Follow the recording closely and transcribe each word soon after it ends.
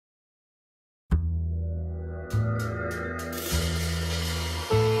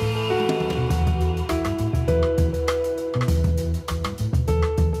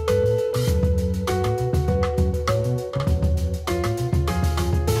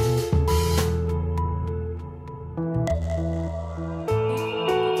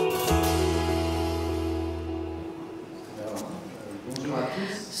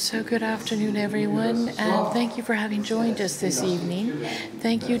So good afternoon, everyone, and thank you for having joined us this evening.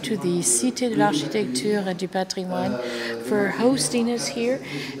 Thank you to the Cité de l'Architecture et du Patrimoine for hosting us here,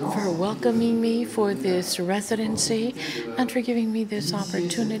 for welcoming me for this residency, and for giving me this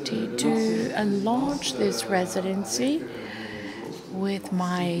opportunity to launch this residency with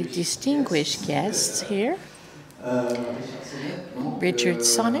my distinguished guests here. Richard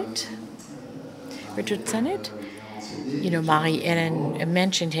Sennett. You know, Marie-Hélène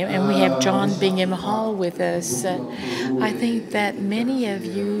mentioned him, and we have John Bingham-Hall with us. I think that many of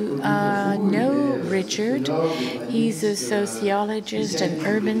you know Richard. He's a sociologist and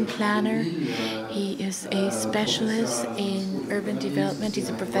urban planner. He is a specialist in urban development. He's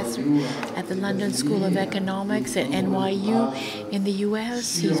a professor at the London School of Economics at NYU in the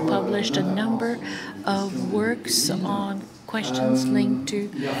US. He's published a number of works on questions linked to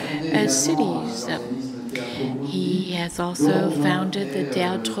cities. He has also founded the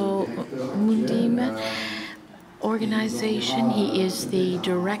Theatrum Mundi organization. He is the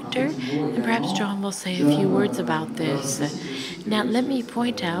director, and perhaps John will say a few words about this. Now, let me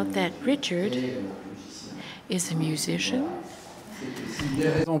point out that Richard is a musician.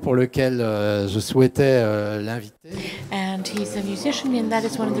 Pour lequel je souhaitais l'inviter. And he's a musician, and that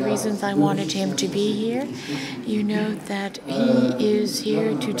is one of the reasons I wanted him to be here. You know that he is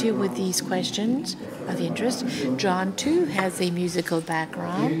here to deal with these questions of interest. John, too, has a musical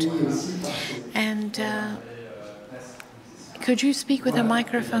background. And could you speak with a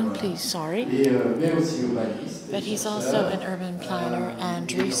microphone, please? Sorry. But he's also an urban planner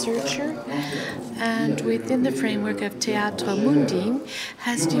and researcher. And within the framework of Theatrum Mundi,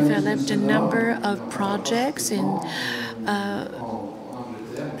 has developed a number of projects in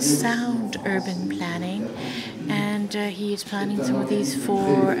sound urban planning. And he is planning some of these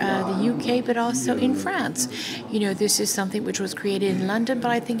for the UK, but also in France. You know, this is something which was created in London,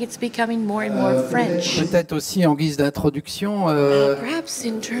 but I think it's becoming more and more French. Peut-être aussi en guise d'introduction. Perhaps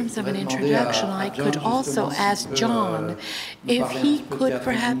in terms of an introduction, I could also ask John if he could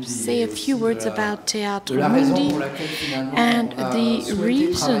perhaps say a few words about Theatrum Mundi and the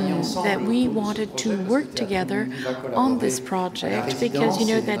reason that we wanted to work together on this project, because you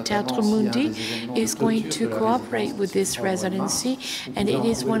know that Theatrum Mundi is going to cooperate with this residency, and it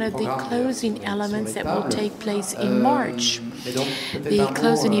is one of the closing elements that will take place in March, the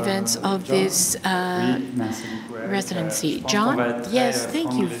closing events of this residency. John? Yes,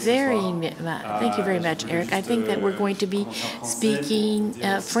 thank you very much, Eric. I think that we're going to be speaking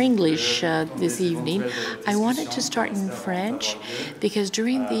Frenglish this evening. I wanted to start in French because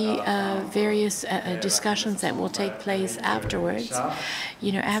during the various discussions that will take place afterwards,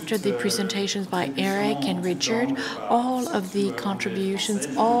 you know, after the presentations by Eric and Richard, all of the contributions,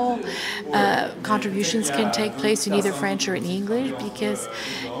 contributions can take place in either French or in English, because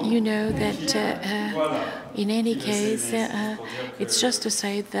you know that in any case, it's just to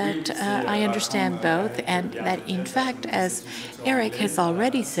say that I understand both, and that in fact, as Eric has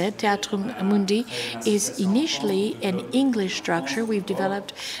already said, Theatrum Mundi is initially an English structure. We've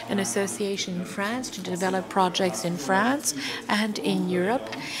developed an association in France to develop projects in France and in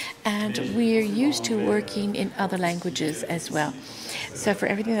Europe, and we're used to working in other languages as well. So for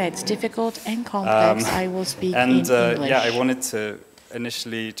everything that's difficult and complex, I will speak in English. Yeah, I wanted to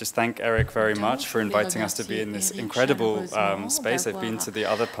initially just thank Eric very much for inviting us to be in this incredible space. I've been to the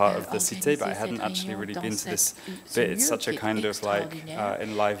other part of the Cité, but I hadn't actually really been to this bit. It's such a kind of like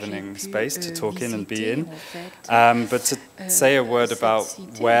enlivening space to talk in and be in. But to say a word about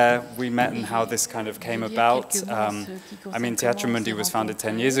where we met and how this kind of came about. I mean, Theatrum Mundi was founded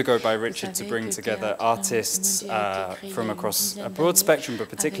 10 years ago by Richard to bring together artists from across a broad spectrum, but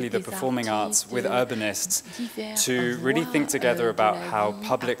particularly the performing arts, with urbanists to really think together about how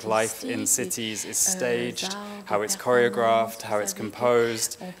public life in cities is staged, how it's choreographed, how it's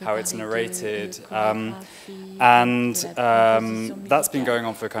composed, how it's narrated. And that's been going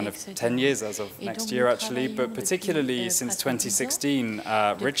on for kind of 10 years as of next year, actually. But particularly since 2016,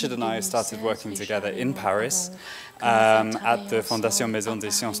 Richard and I started working together in Paris at the Fondation Maison des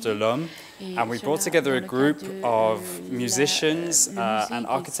Sciences de l'Homme. And we brought together a group of musicians and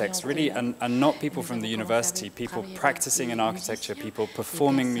architects, really, and not people from the university, people practicing in architecture, people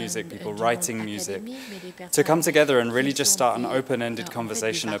performing music, people writing music, to come come together and really just start an open-ended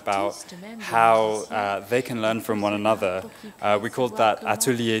conversation about how they can learn from one another. We called that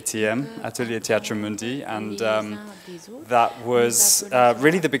Atelier TM, Atelier Theatrum Mundi, and that was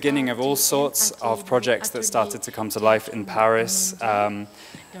really the beginning of all sorts of projects that started to come to life in Paris. An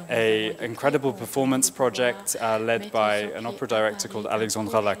incredible performance project led by an opera director called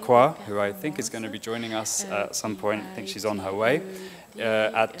Alexandra Lacroix, who I think is going to be joining us at some point. I think she's on her way.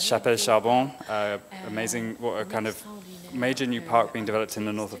 At Chapelle Charbon, amazing, a kind of major new park being developed in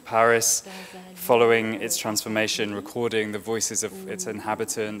the north of Paris, following its transformation, recording the voices of its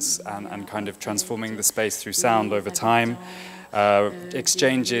inhabitants and kind of transforming the space through sound over time.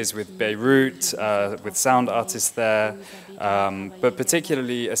 Exchanges with Beirut, with sound artists there, but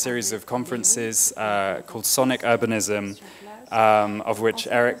particularly a series of conferences called Sonic Urbanism,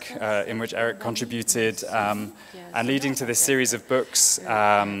 in which Eric contributed, and leading to this series of books,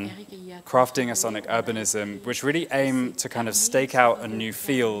 Crafting a Sonic Urbanism, which really aim to kind of stake out a new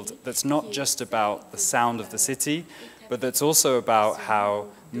field that's not just about the sound of the city, but that's also about how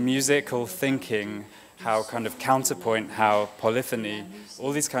musical thinking, how kind of counterpoint, how polyphony,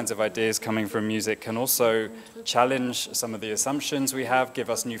 all these kinds of ideas coming from music can also challenge some of the assumptions we have, give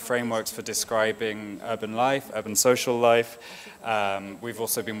us new frameworks for describing urban life, urban social life. We've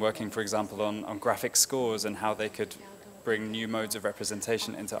also been working, for example, on graphic scores and how they could bring new modes of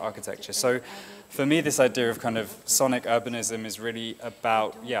representation into architecture. So for me, this idea of kind of sonic urbanism is really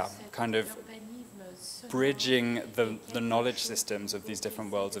about, kind of bridging the knowledge systems of these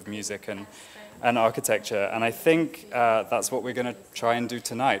different worlds of music and architecture. And I think that's what we're going to try and do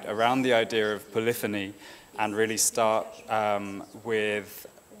tonight, around the idea of polyphony, and really start with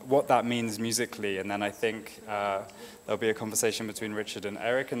what that means musically. And then I think there'll be a conversation between Richard and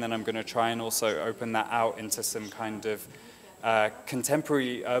Eric, and then I'm going to try and also open that out into some kind of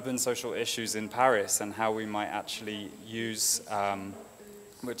contemporary urban social issues in Paris, and how we might actually use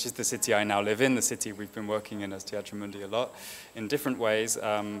which is the city I now live in, the city we've been working in as Theatrum Mundi a lot, in different ways,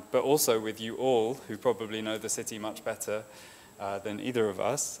 but also with you all, who probably know the city much better than either of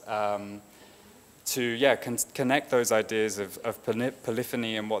us, to connect those ideas of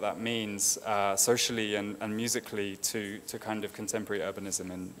polyphony and what that means socially and musically to kind of contemporary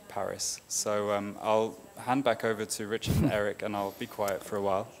urbanism in Paris. So I'll hand back over to Richard and Eric, and I'll be quiet for a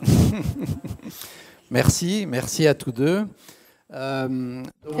while. Merci à tous deux.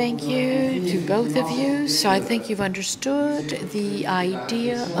 Thank you to both of you. So I think you've understood the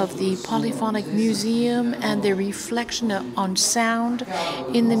idea of the polyphonic museum and the reflection on sound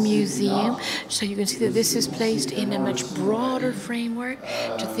in the museum. So you can see that this is placed in a much broader framework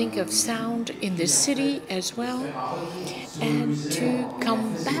to think of sound in the city as well, and to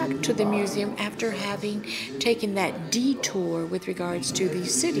come back to the museum after having taken that detour with regards to the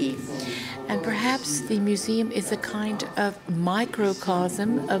city. And perhaps the museum is a kind of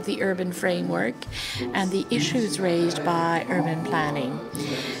microcosm of the urban framework and the issues raised by urban planning.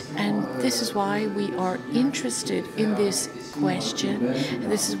 And this is why we are interested in this question, and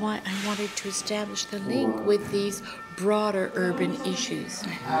this is why I wanted to establish the link with these broader urban issues.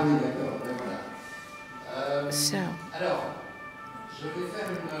 So,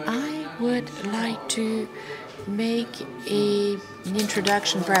 I would like to make an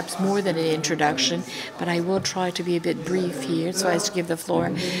introduction, perhaps more than an introduction, but I will try to be a bit brief here so as to give the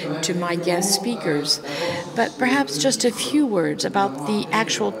floor to my guest speakers. But perhaps just a few words about the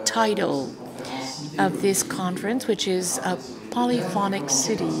actual title of this conference, which is Polyphonic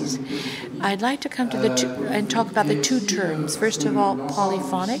Cities. I'd like to come to and talk about the two terms. First of all,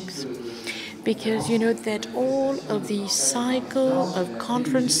 polyphonics, because you know that all of the cycle of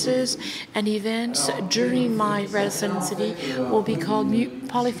conferences and events during my residency will be called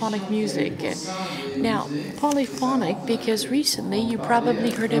polyphonic music. Now, polyphonic, because recently you probably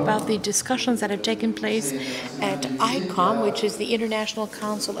heard about the discussions that have taken place at ICOM, which is the International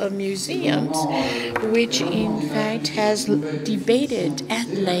Council of Museums, which in fact has debated at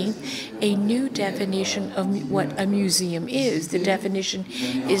length a new definition of what a museum is. The definition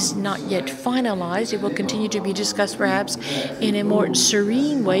is not yet finalized. It will continue to be discussed perhaps in a more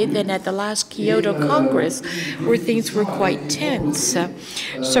serene way than at the last Kyoto Congress, where things were quite tense.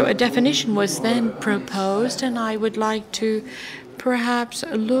 So a definition was then proposed, and I would like to perhaps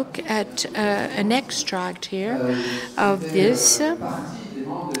look at an extract here of this.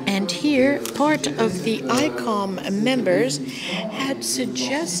 And here, part of the ICOM members had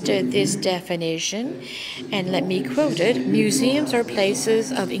suggested this definition, and let me quote it: museums are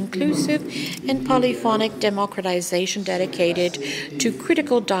places of inclusive and polyphonic democratization dedicated to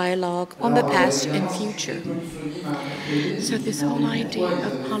critical dialogue on the past and future. So this whole idea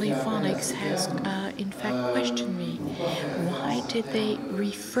of polyphonics has, in fact, questioned me. Why did they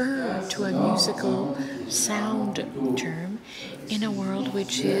refer to a musical sound term in a world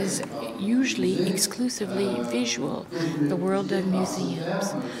which is usually exclusively visual, the world of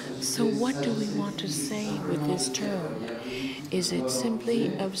museums? So what do we want to say with this term? Is it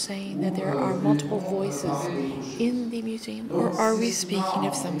simply of saying that there are multiple voices in the museum, or are we speaking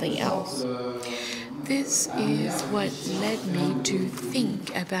of something else? This is what led me to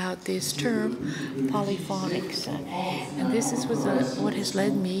think about this term, polyphonics. And this is what has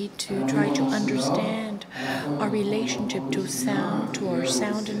led me to try to understand our relationship to sound, to our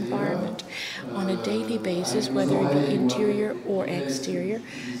sound environment on a daily basis, whether it be interior or exterior,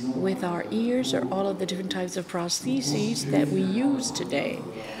 with our ears or all of the different types of prostheses that we use today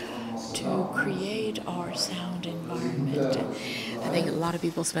to create our sound environment. I think a lot of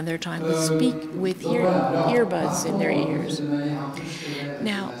people spend their time with earbuds in their ears.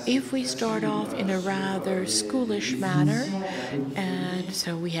 Now, if we start off in a rather schoolish manner, and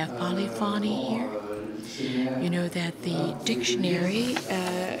so we have polyphony here, you know that the dictionary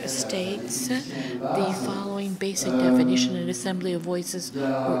states the following basic definition: an assembly of voices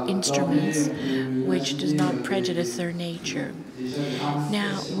or instruments which does not prejudice their nature.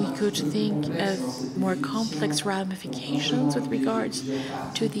 Now, we could think of more complex ramifications with regards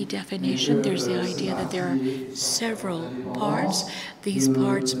to the definition. There's the idea that there are several parts. These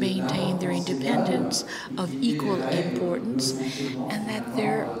parts maintain their independence of equal importance, and that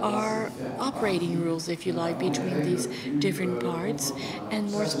there are operating rules, if you like, between these different parts, and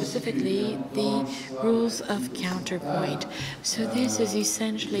more specifically, the rules of counterpoint. So this is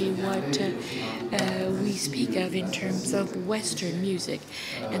essentially what we speak of in terms of Western music.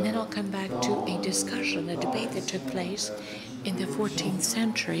 And then I'll come back to a discussion, a debate that took place in the 14th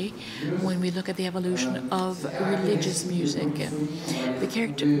century when we look at the evolution of religious music.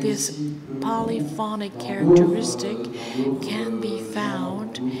 This polyphonic characteristic can be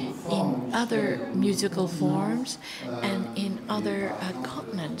found in other musical forms and in other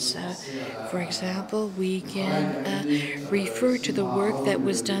continents. For example, we can refer to the work that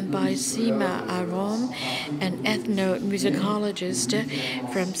was done by Sima Aron, an ethnomusicologist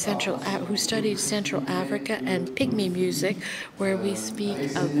who studied Central Africa and Pygmy music, where we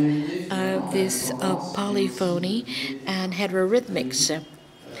speak of this polyphony and heterorhythmics.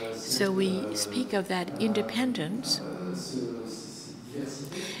 So we speak of that independence.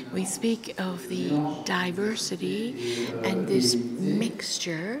 We speak of the diversity and this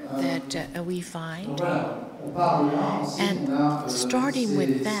mixture that we find. And starting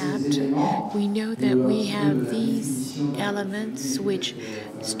with that, we know that we have these elements which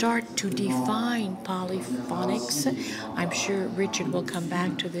start to define polyphonics. I'm sure Richard will come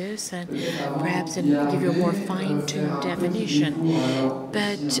back to this and perhaps give you a more fine-tuned definition.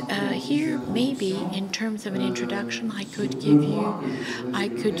 But here, maybe in terms of an introduction, I could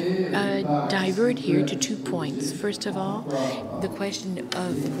divert here to 2 points. First of all, the question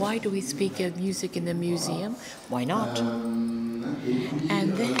of why do we speak of music in the museum? Why not?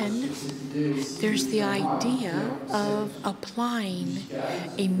 And then there's the idea of applying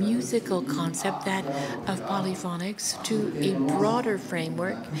a musical concept, that of polyphonics, to a broader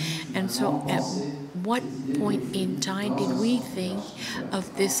framework. And so at what point in time did we think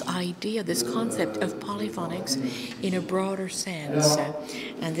of this idea, this concept of polyphonics in a broader sense?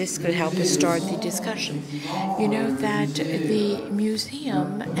 And this could help us start the discussion. You know that the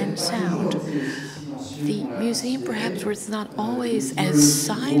museum and sound, the museum perhaps was not always as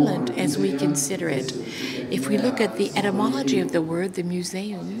silent as we consider it. If we look at the etymology of the word, the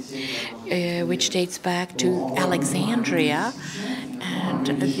museum, which dates back to Alexandria, and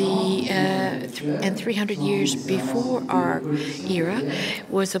 300 years before our era,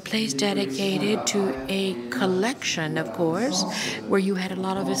 was a place dedicated to a collection, of course, where you had a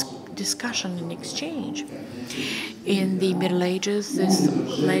lot of discussion and exchange. In the Middle Ages, this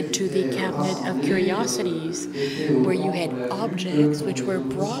led to the cabinet of curiosities, where you had objects which were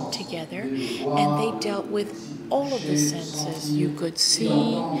brought together, and they dealt with all of the senses. You could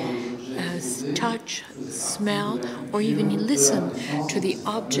see, touch, smell, or even listen to the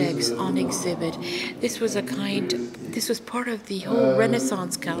objects on exhibit. This was part of the whole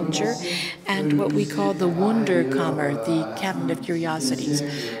Renaissance culture and what we call the Wunderkammer, the cabinet of curiosities.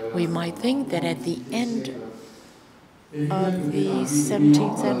 We might think that at the end of the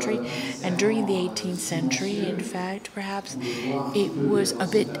 17th century, and during the 18th century, in fact, perhaps it was a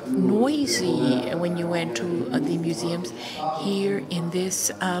bit noisy when you went to the museums. Here in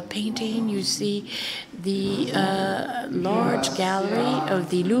this painting, you see the large gallery of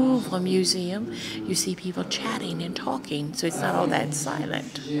the Louvre Museum. You see people chatting and talking, so it's not all that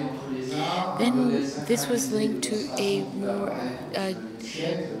silent. Then this was linked to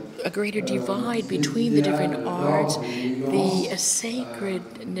a greater divide between the different arts, the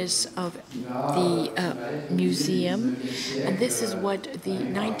sacredness of the museum, and this is what the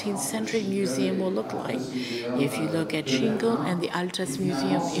 19th century museum will look like. If you look at Schinkel and the Altes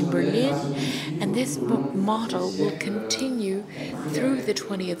Museum in Berlin, and this model will continue through the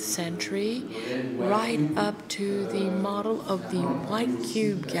 20th century, right up to the model of the White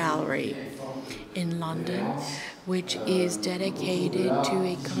Cube Gallery in London, which is dedicated to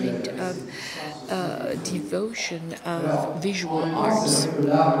a kind of devotion of visual arts.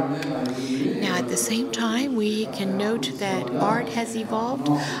 Now, at the same time, we can note that art has evolved.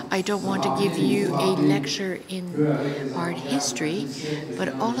 I don't want to give you a lecture in art history, but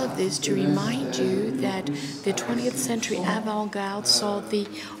all of this to remind you that the 20th century avant-garde saw the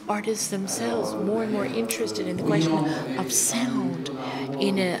artists themselves more and more interested in the question of sound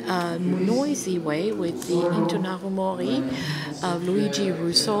in a noisy way, with the Intonaro Mori of Luigi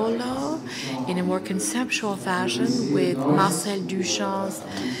Russolo, in a more conceptual fashion with Marcel Duchamp's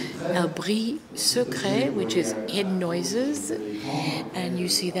Bruits secrets, which is hidden noises. And you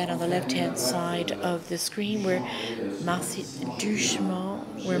see that on the left-hand side of the screen where Marcel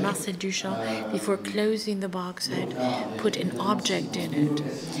Duchamp, before closing the box, had put an object in it.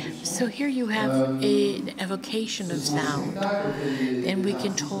 So here you have an evocation of sound. Then we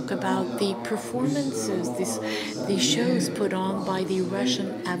can talk about the performances, the shows put on by the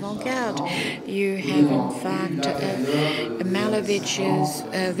Russian avant-garde. You have, in fact, Malevich's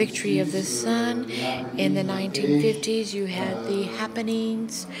Victory of the Sun. In the 1950s, you had the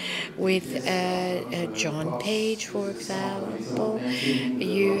happenings with John Page, for example.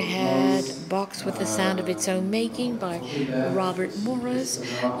 You had Box with the Sound of Its Own Making by Robert Morris.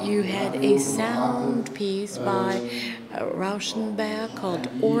 You had a sound piece by Rauschenberg called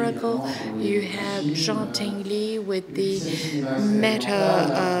Oracle. You have Jean Tinguely with the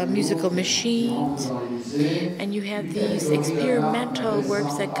meta musical machines. And you have these experimental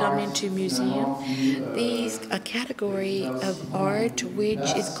works that come into museum. These a category of art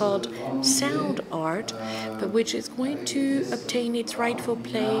which is called sound art, but which is going to obtain its rightful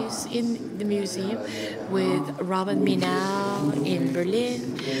place in the museum with Robin Minal in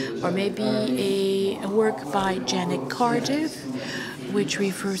Berlin, or maybe a work by Janet Cardiff, which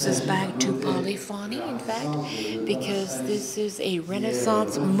refers us back to polyphony, in fact, because this is a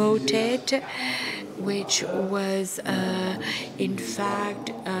Renaissance motet, which was, in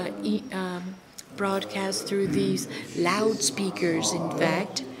fact, broadcast through these loudspeakers, in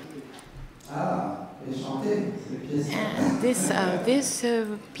fact. And this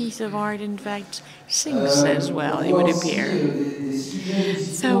piece of art, in fact, sings as well, it would appear.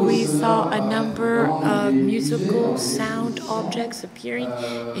 So we saw a number of musical sound objects appearing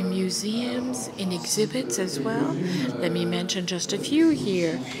in museums, in exhibits as well. Let me mention just a few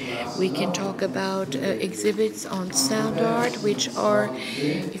here. We can talk about exhibits on sound art, which are,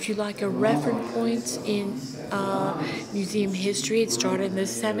 if you like, a reference point in museum history. It started in the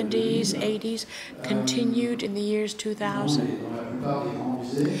 70s, 80s, continued in the years 2000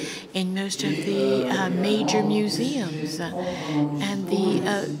 in most of the major museums. And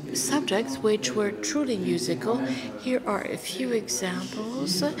the subjects which were truly musical, here are a few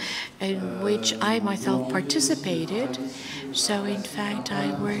examples in which I myself participated. So in fact,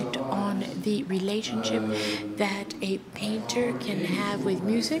 I worked on the relationship that a painter can have with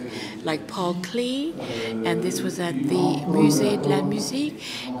music, like Paul Klee, and this was at the Musée de la Musique,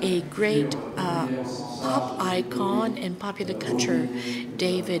 a great pop icon in popular culture,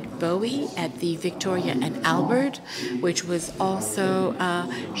 David Bowie at the Victoria and Albert, which was also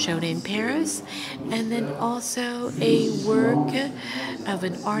shown in Paris, and then also a work of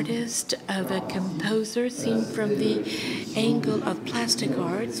an artist, of a composer, seen from the angle of plastic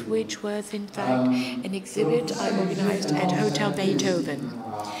arts, which was in fact an exhibit I organized at Hotel Beethoven.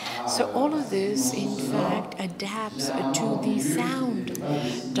 So all of this, in fact, adapts to the sound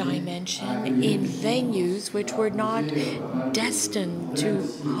dimension in venues which were not destined to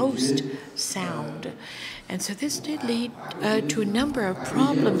host sound. And so this did lead to a number of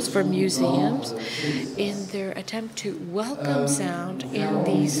problems for museums in their attempt to welcome sound in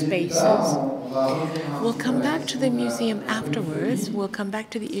these spaces. We'll come back to the museum afterwards. We'll come back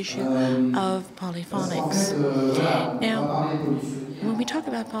to the issue of polyphonics. Now, when we talk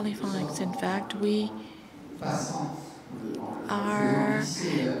about polyphonics, in fact, we are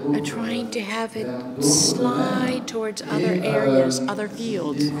trying to have it slide towards other areas, other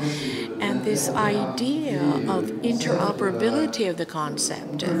fields. And this idea of interoperability of the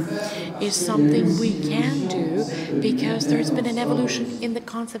concept is something we can do because there's been an evolution in the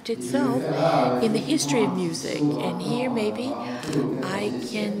concept itself in the history of music. And here maybe I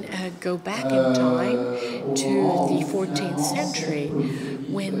can go back in time to the 14th century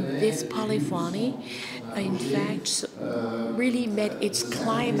when this polyphony in fact really met its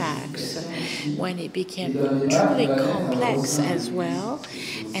climax when it became truly complex as well.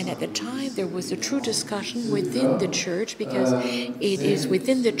 And at the time there was a true discussion within the church, because it is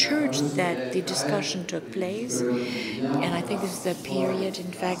within the church that the discussion took place. And I think this is a period,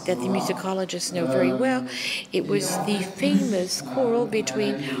 in fact, that the musicologists know very well. It was the famous quarrel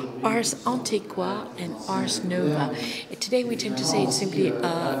between ars antiqua and ars nova. Today we tend to say it's simply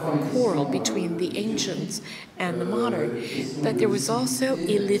a quarrel between the ancients and the modern. But there was also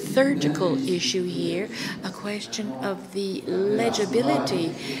a liturgical issue here, a question of the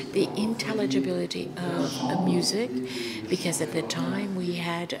legibility, the intelligibility of music, because at the time we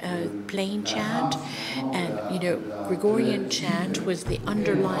had plain chant, and Gregorian chant was the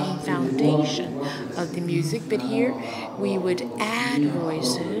underlying foundation of the music. But here we would add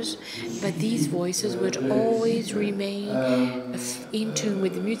voices, but these voices would always remain in tune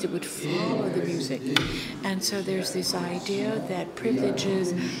with the music, would follow the music. And so there's this idea that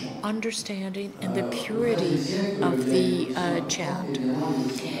privileges understanding and the purity of the chant.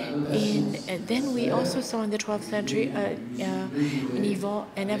 And then we also saw in the 12th century an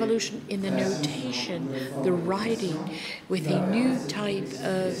evolution in the notation, the writing, with a new type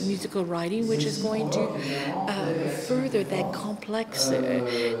of musical writing, which is going to further that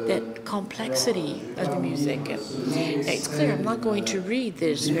complexity of the music. It's clear I'm not going to read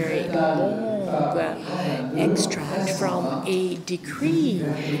this very long extract from a decree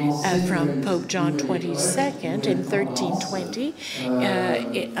from Pope John XXII in 1320,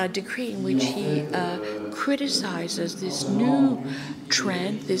 a decree in which he criticizes this new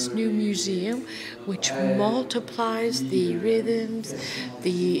trend, this new museum, which multiplies the rhythms,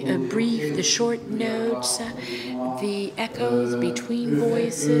 the brief, the short notes, the echoes between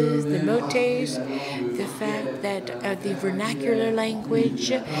voices, the motes, the fact that the vernacular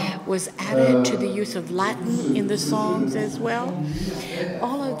language was added to the use of Latin in the songs as well.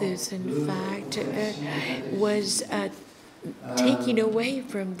 All of this, in fact, was taking away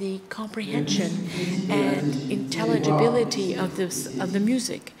from the comprehension and intelligibility of the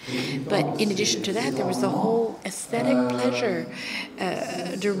music. But in addition to that, there was the whole aesthetic pleasure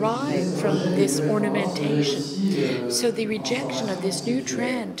derived from this ornamentation. So the rejection of this new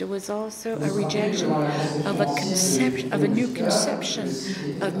trend was also a rejection of a new conception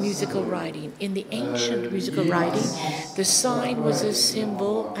of musical writing. In the ancient musical writing, the sign was a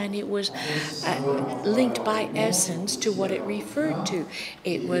symbol, and it was linked by essence to what it referred to.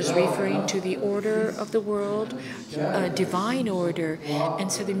 It was referring to the order of the world, a divine order,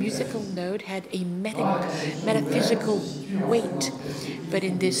 and so the musical note had a metaphysical weight. But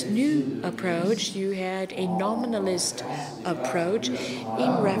in this new approach, you had a nominalist approach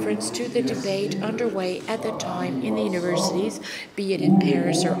in reference to the debate underway at the time in the universities, be it in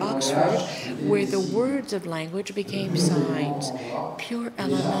Paris or Oxford, where the words of language became signs, pure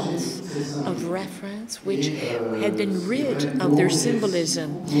elements of reference which had been rid of their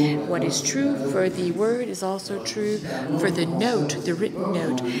symbolism. What is true for the word is also true for the note, the written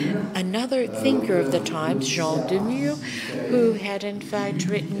note. Another thinker of the times, Jean Demure, who had in fact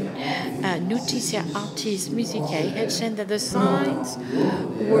written Notitia Artis Musicae, had said that the signs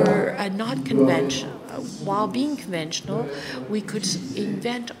were not conventional. While being conventional, we could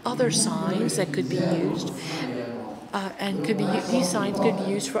invent other signs that could be used. These signs could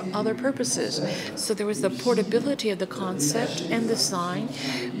be used for other purposes. So there was the portability of the concept and the sign,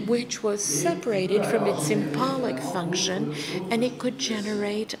 which was separated from its symbolic function, and it could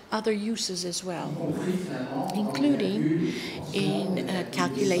generate other uses as well, including in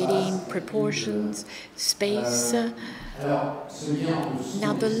calculating proportions, space,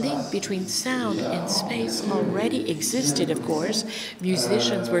 Now, the link between sound and space already existed, of course.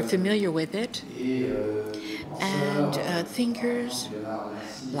 Musicians were familiar with it, and thinkers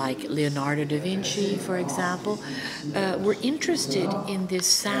like Leonardo da Vinci, for example, were interested in this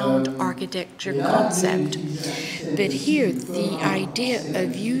sound architecture concept. But here, the idea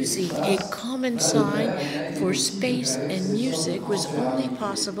of using a common sign for space and music was only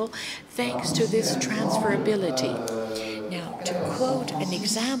possible thanks to this transferability. Now, to quote an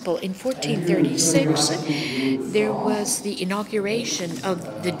example, in 1436, there was the inauguration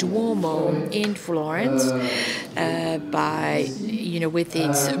of the Duomo in Florence with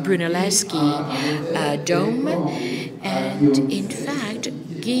its Brunelleschi dome. And in fact,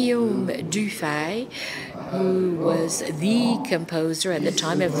 Guillaume Dufay, who was the composer at the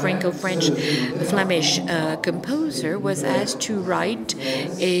time, a Franco-Flemish composer, was asked to write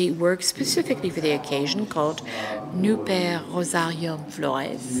a work specifically for the occasion called Nuper Rosarium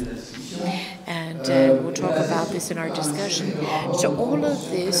Flores. And we'll talk about this in our discussion. So all of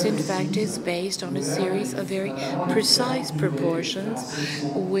this, in fact, is based on a series of very precise proportions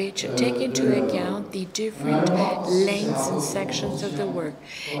which take into account the different lengths and sections of the work.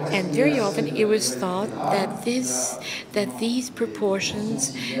 And very often it was thought that these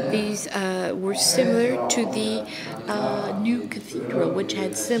proportions were similar to the new cathedral, which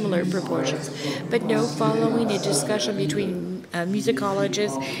had similar proportions. But no, following a discussion between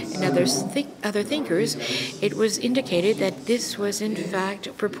musicologists and other thinkers, it was indicated that this was in fact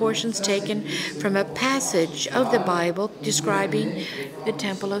proportions taken from a passage of the Bible describing the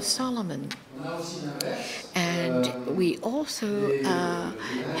Temple of Solomon. And we also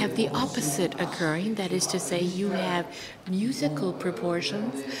have the opposite occurring, that is to say, you have musical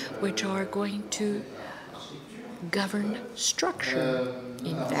proportions which are going to govern structure,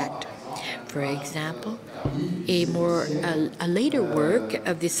 in fact. For example, a later work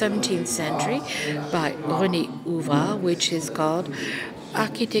of the 17th century by René Ouvrat, which is called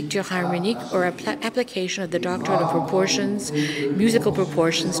Architecture harmonique, or application of the doctrine of proportions, musical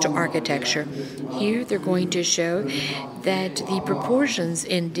proportions to architecture. Here they're going to show that the proportions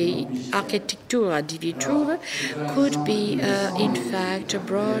in the Architettura di Vitruve could be in fact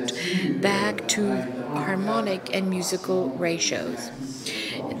brought back to harmonic and musical ratios.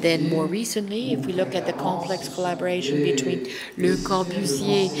 Then more recently, if we look at the complex collaboration between Le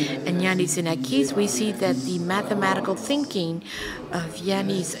Corbusier and Yannis Xenakis, we see that the mathematical thinking of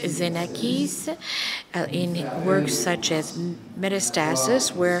Yannis Xenakis in works such as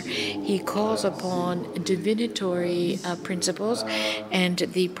Metastasis, where he calls upon divinatory principles, and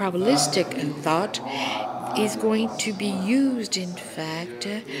the probabilistic thought is going to be used, in fact,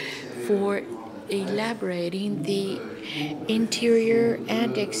 for elaborating the interior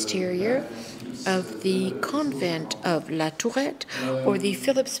and exterior of the convent of La Tourette or the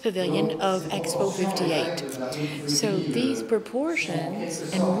Phillips Pavilion of Expo 58. So these proportions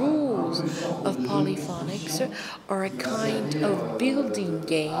and rules of polyphonics are a kind of building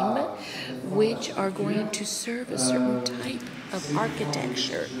game which are going to serve a certain type of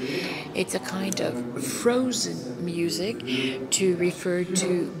architecture. It's a kind of frozen music, to refer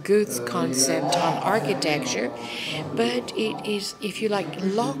to Goethe's concept on architecture, but it is, if you like,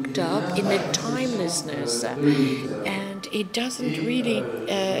 locked up in the timelessness, and it doesn't really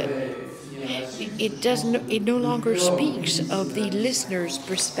it no longer speaks of the listener's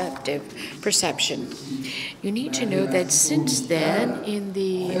perception. You need to know that since then, in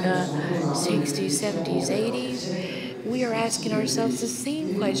the 60s, 70s, 80s, we are asking ourselves the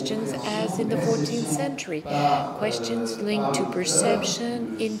same questions as in the 14th century. Questions linked to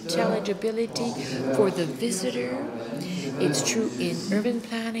perception, intelligibility for the visitor. It's true in urban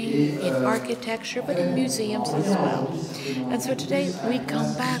planning, in architecture, but in museums as well. And so today we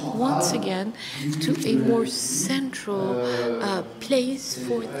come back once again to a more central place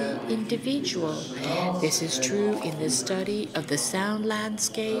for the individual. This is true in the study of the sound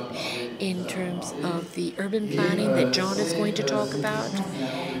landscape, in terms of the urban planning that John is going to talk about.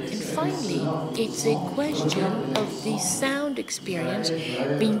 And finally, it's a question of the sound experience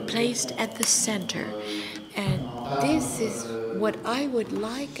being placed at the center. And this is what I would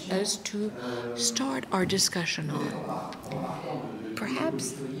like us to start our discussion on.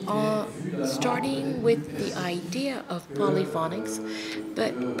 Perhaps starting with the idea of polyphonics,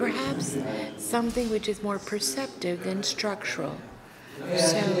 but perhaps something which is more perceptive than structural.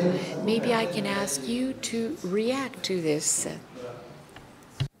 So maybe I can ask you to react to this.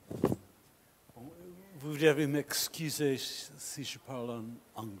 Vous devez m'excuser si je parle en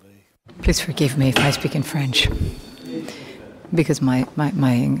anglais. Please forgive me if I speak in French, because my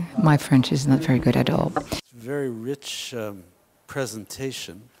French is not very good at all. very rich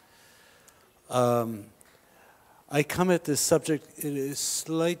presentation. I come at this subject in a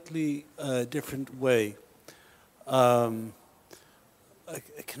slightly different way. Can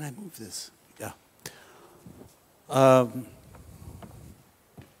I move this? Yeah.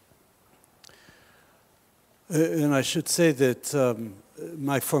 And I should say that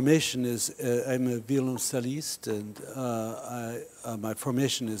my formation is, I'm a violoncelliste, and my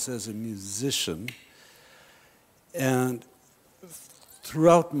formation is as a musician. And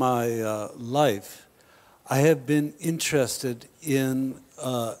throughout my life, I have been interested in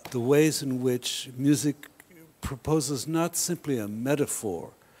the ways in which music proposes not simply a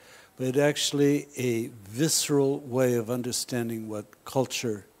metaphor, but actually a visceral way of understanding what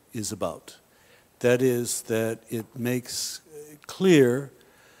culture is about. That is, that it makes clear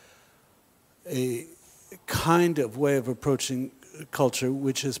a kind of way of approaching culture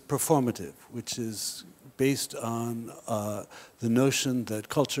which is performative, which is based on the notion that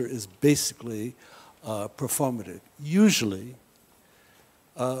culture is basically performative. Usually,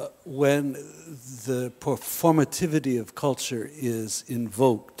 when the performativity of culture is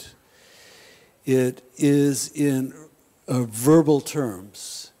invoked, it is in verbal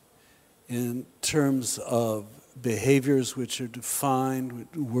terms, in terms of behaviors which are defined,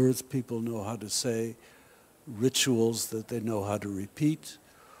 words people know how to say, rituals that they know how to repeat,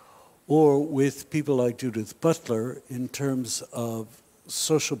 or with people like Judith Butler in terms of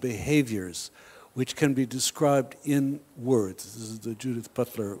social behaviors which can be described in words. This is the Judith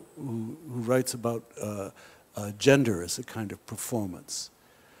Butler who writes about gender as a kind of performance.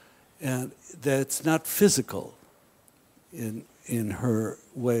 And that's not physical in her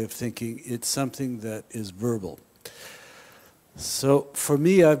way of thinking. It's something that is verbal. So for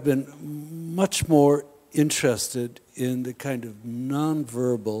me, I've been much more interested in the kind of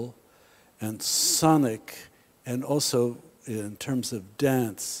nonverbal and sonic, and also in terms of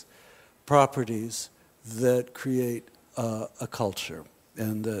dance, properties that create a culture.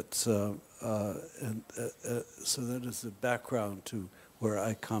 And that, so that is the background to where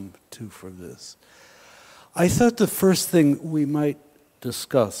I come to for this. I thought the first thing we might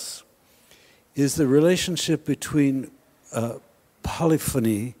discuss is the relationship between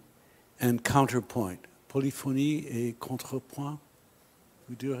polyphony and counterpoint. Polyphonie et contrepoint.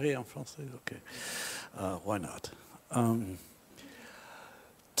 Vous direz en français? Okay. Why not?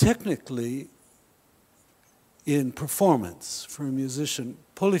 Technically, in performance for a musician,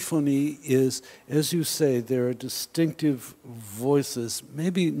 polyphony is, as you say, there are distinctive voices,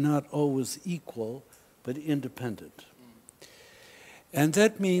 maybe not always equal, but independent. And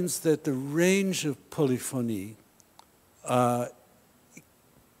that means that the range of polyphony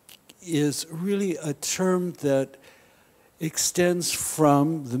is really a term that extends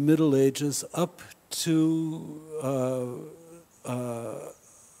from the Middle Ages up to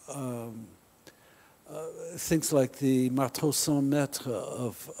things like the Marteau sans maître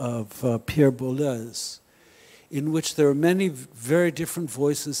of Pierre Boulez, in which there are many very different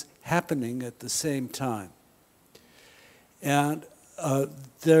voices happening at the same time. And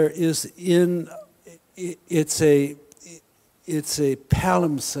there is it's a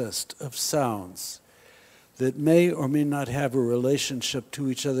palimpsest of sounds that may or may not have a relationship to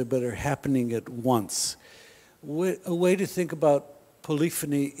each other, but are happening at once. A way to think about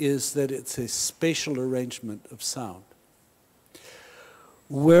polyphony is that it's a spatial arrangement of sound.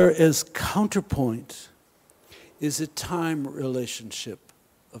 Whereas counterpoint is a time relationship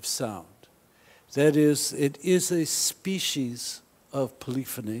of sound. That is, it is a species of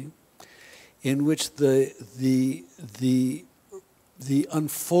polyphony in which the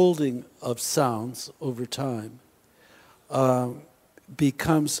unfolding of sounds over time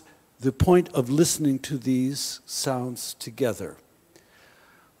becomes the point of listening to these sounds together.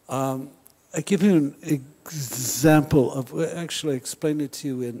 I give you an example of, actually I explained it to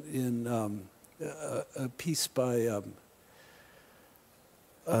you in a piece I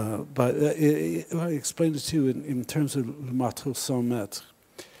explained it to you in terms of Le Marteau sans maître.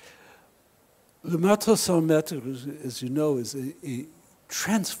 Le Marteau sans maître, as you know, is a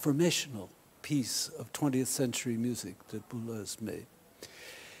transformational piece of 20th century music that Boulez made.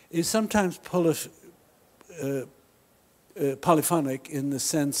 It's sometimes polyphonic in the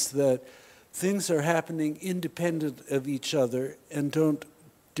sense that things are happening independent of each other and don't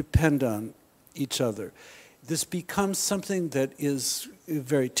depend on each other. This becomes something that is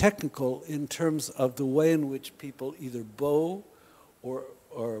very technical in terms of the way in which people either bow or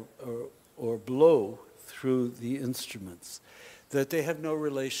blow through the instruments, that they have no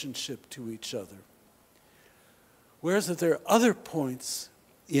relationship to each other. Whereas that there are other points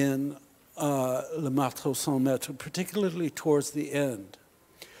in Le Marteau sans Maître, particularly towards the end,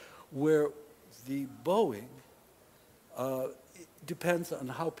 where the bowing depends on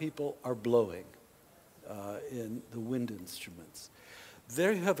how people are blowing in the wind instruments.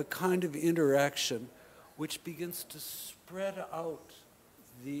 There you have a kind of interaction which begins to spread out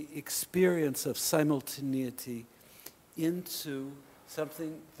the experience of simultaneity into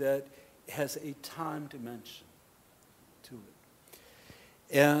something that has a time dimension to it.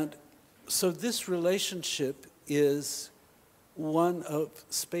 And so this relationship is one of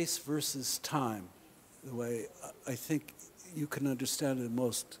space versus time, the way I think you can understand it in the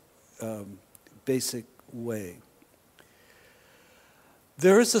most basic way.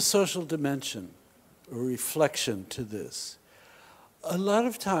 There is a social dimension, a reflection to this. A lot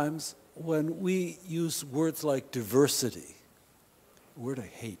of times when we use words like diversity, a word I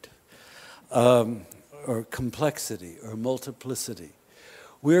hate, or complexity or multiplicity,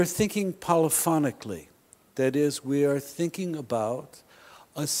 we are thinking polyphonically. That is, we are thinking about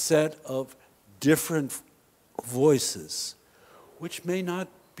a set of different voices which may not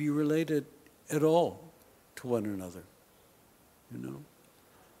be related at all to one another, you know?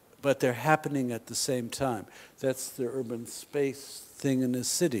 But they're happening at the same time. That's the urban space thing in a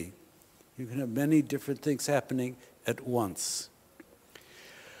city. You can have many different things happening at once.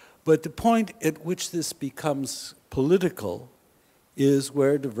 But the point at which this becomes political is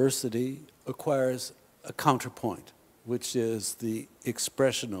where diversity acquires a counterpoint, which is the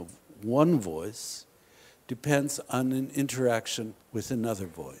expression of one voice depends on an interaction with another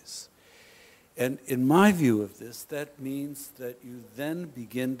voice. And in my view of this, that means that you then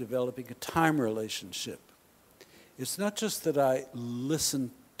begin developing a time relationship. It's not just that I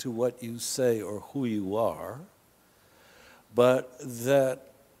listen to what you say or who you are, but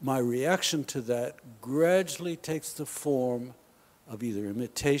that my reaction to that gradually takes the form of either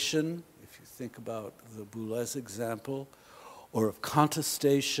imitation, if you think about the Boulez example, or of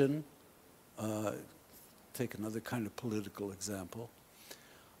contestation, take another kind of political example,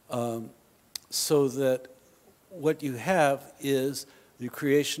 so that what you have is the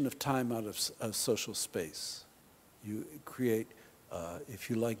creation of time out of social space. You create, if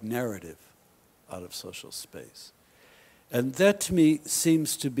you like, narrative out of social space. And that, to me,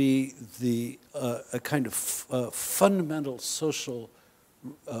 seems to be a kind of fundamental social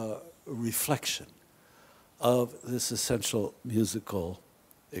reflection of this essential musical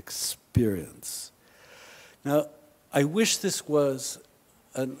experience. Now, I wish this was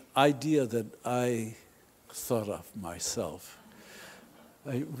an idea that I thought of myself.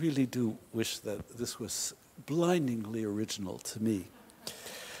 I really do wish that this was blindingly original to me.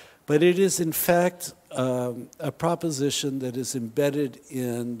 But it is, in fact, a proposition that is embedded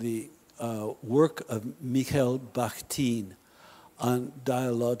in the work of Michael Bakhtin on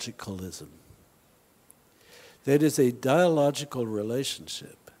dialogicalism. That is, a dialogical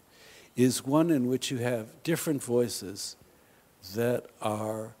relationship is one in which you have different voices that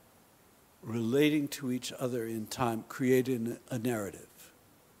are relating to each other in time, creating a narrative.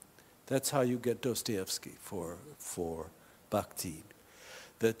 That's how you get Dostoevsky for Bakhtin.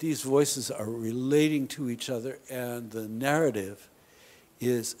 That these voices are relating to each other, and the narrative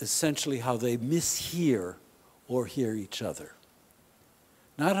is essentially how they mishear or hear each other,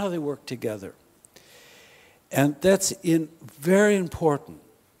 not how they work together. And that's very important,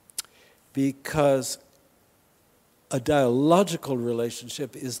 because a dialogical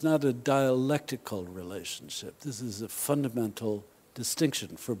relationship is not a dialectical relationship. This is a fundamental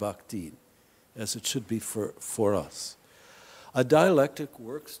distinction for Bakhtin, as it should be for us. A dialectic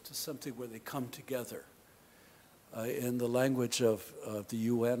works to something where they come together. In the language of the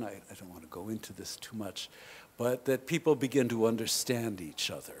UN, I don't want to go into this too much, but that people begin to understand each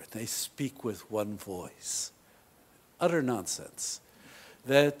other. They speak with one voice. Utter nonsense.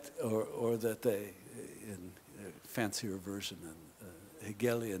 That, or that they, in a fancier version, a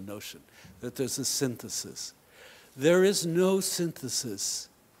Hegelian notion, that there's a synthesis. There is no synthesis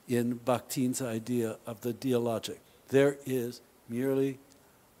in Bakhtin's idea of the dialogic. There is merely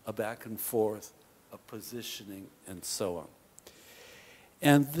a back and forth, a positioning, and so on.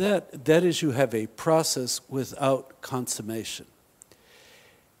 And that is, you have a process without consummation.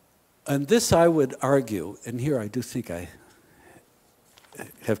 And this, I would argue, and here I do think I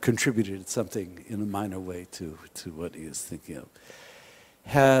have contributed something in a minor way to what he is thinking of,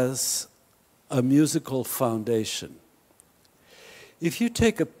 has a musical foundation. If you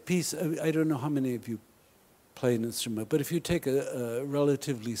take a piece, I don't know how many of you play an instrument, but if you take a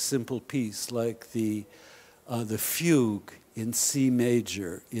relatively simple piece like the fugue in C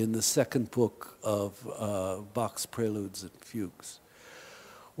major in the second book of Bach's Preludes and Fugues,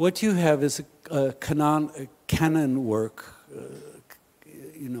 What you have is a canon work,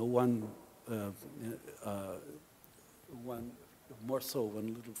 one morceau,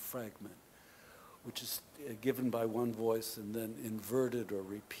 one little fragment, which is given by one voice and then inverted or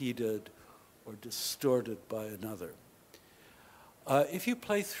repeated or distorted by another. If you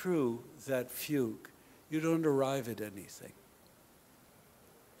play through that fugue, you don't arrive at anything.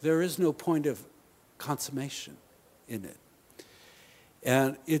 There is no point of consummation in it.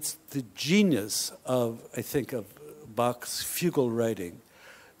 And it's the genius of, I think, of Bach's fugal writing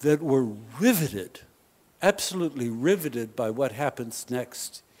that we're riveted, absolutely riveted by what happens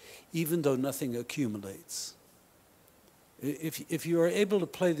next, even though nothing accumulates. If you are able to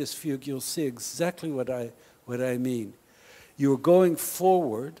play this fugue, you'll see exactly what I mean. You're going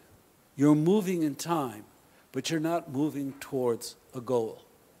forward, you're moving in time, but you're not moving towards a goal.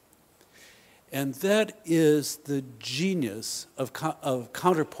 And that is the genius of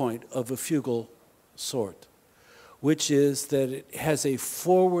counterpoint of a fugal sort, which is that it has a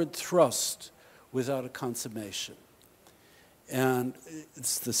forward thrust without a consummation. And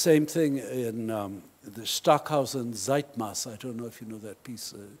it's the same thing in the Stockhausen Zeitmaß. I don't know if you know that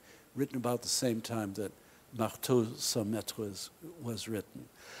piece, written about the same time that Marteau sans Maître was written,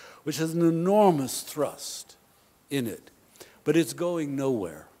 which has an enormous thrust in it, but it's going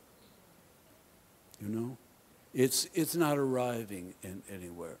nowhere. You know, it's not arriving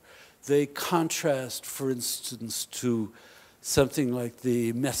anywhere. They contrast, for instance, to something like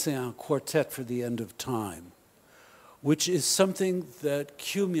the Messiaen Quartet for the End of Time, which is something that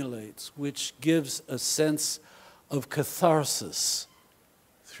cumulates, which gives a sense of catharsis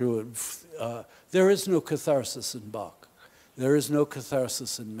through it. There is no catharsis in Bach. There is no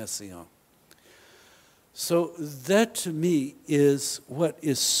catharsis in Messiaen. So that, to me, is what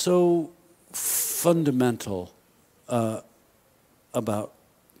is so fundamental about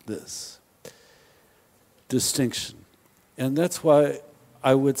this distinction. And that's why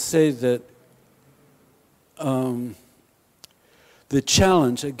I would say that the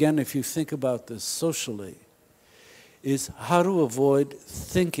challenge, again, if you think about this socially, is how to avoid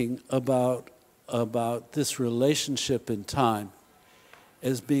thinking about this relationship in time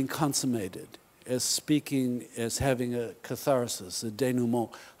as being consummated, as speaking, as having a catharsis, a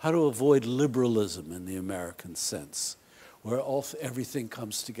denouement. How to avoid liberalism in the American sense, where everything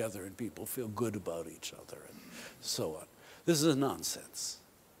comes together and people feel good about each other and so on. This is a nonsense.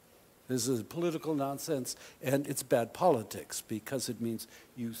 This is political nonsense, and it's bad politics because it means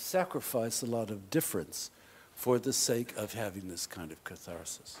you sacrifice a lot of difference for the sake of having this kind of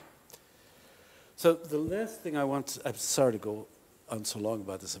catharsis. So the last thing I want to, I'm sorry to go on so long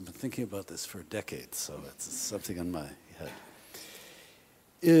about this. I've been thinking about this for decades, so it's something in my head.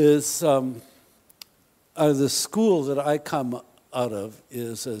 Is the school that I come out of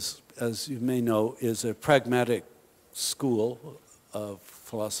is, as you may know, is a pragmatic school of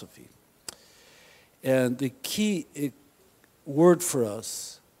philosophy. And the key word for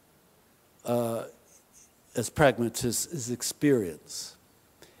us as pragmatists is experience.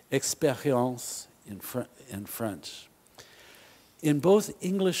 Expérience in French. In both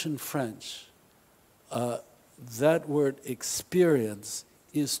English and French, that word experience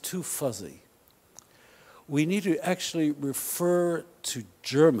is too fuzzy. We need to actually refer to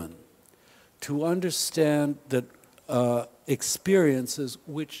German to understand that experiences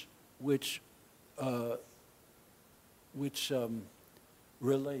which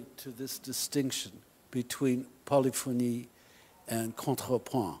relate to this distinction between polyphonie and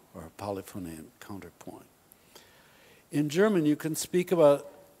contrepoint, or polyphonie and counterpoint. In German, you can speak about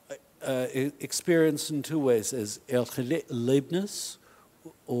experience in two ways, as Erlebnis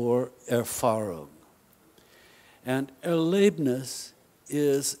or Erfahrung. And Erlebnis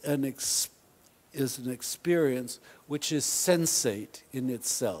is an experience which is sensate in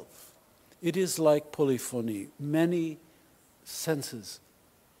itself. It is like polyphonie. Many senses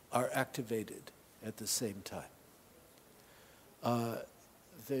are activated at the same time.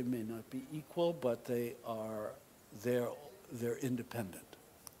 They may not be equal, but they're independent.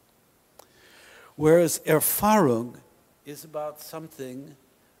 Whereas Erfahrung is about something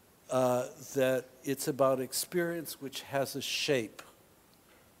that it's about experience which has a shape.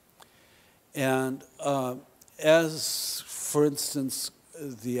 And as, for instance,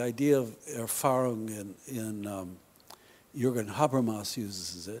 the idea of Erfahrung in Jürgen Habermas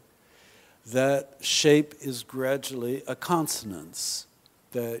uses it, that shape is gradually a consonance,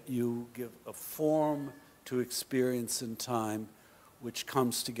 that you give a form to experience in time which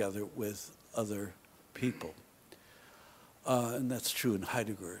comes together with other people. And that's true in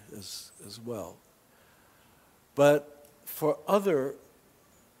Heidegger as well. But for other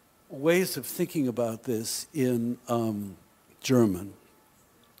ways of thinking about this in German,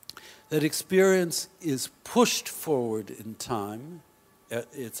 that experience is pushed forward in time.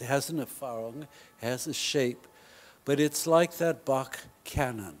 It has an Erfahrung, has a shape, but it's like that Bach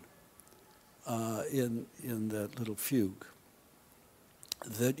canon in that little fugue,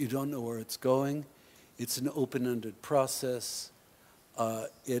 that you don't know where it's going. It's an open-ended process.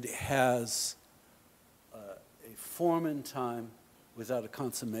 It has a form in time without a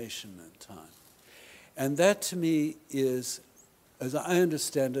consummation in time. And that to me is, as I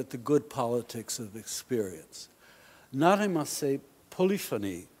understand it, the good politics of experience. Not, I must say,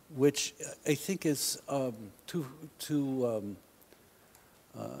 polyphony, which I think is too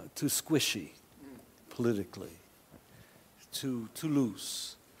squishy politically, too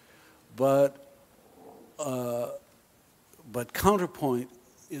loose. But counterpoint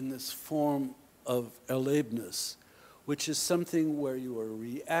in this form of Erlebnis, which is something where you are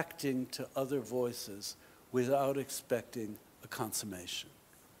reacting to other voices without expecting a consummation.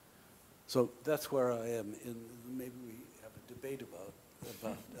 So that's where I am. Maybe we have a debate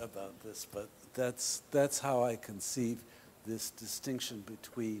about this, but that's how I conceive this distinction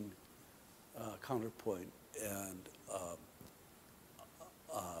between counterpoint and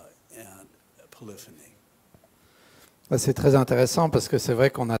polyphony. C'est très intéressant parce que c'est vrai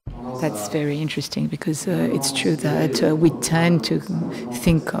qu'on a. That's very interesting because it's true that we tend to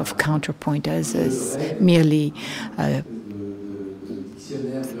think of counterpoint as merely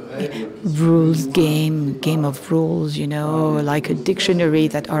rules game of rules, you know, like a dictionary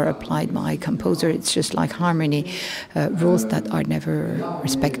that are applied by a composer. It's just like harmony, rules that are never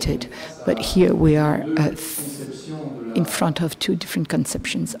respected. But here we are in front of two different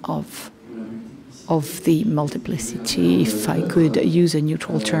conceptions of the multiplicity, if I could use a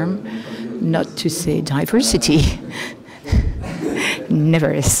neutral term, not to say diversity.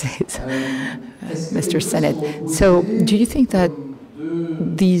 Never says Mr. Sennett. So do you think that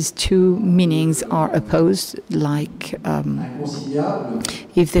these two meanings are opposed, like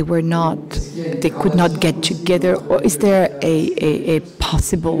if they were not, they could not get together, or is there a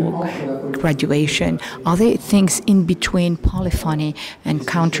possible graduation? Are there things in between polyphony and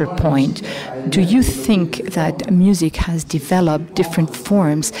counterpoint? Do you think that music has developed different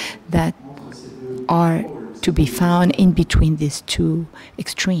forms that are to be found in between these two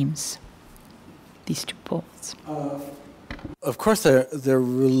extremes, these two poles? Of course, they're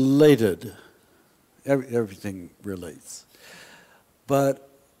related. Everything relates. But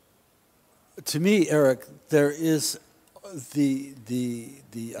to me, Eric, there is the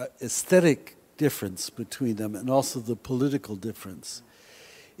aesthetic difference between them, and also the political difference,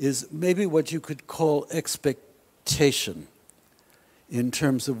 is maybe what you could call expectation in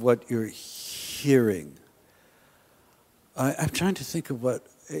terms of what you're hearing. I'm trying to think of what,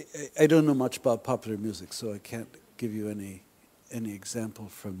 I don't know much about popular music, so I can't give you any example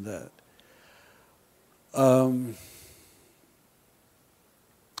from that.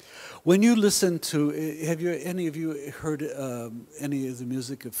 When you listen to, have any of you heard any of the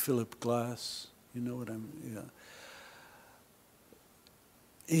music of Philip Glass? You know what yeah.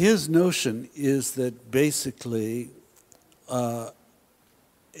 His notion is that basically there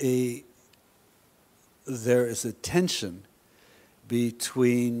is a tension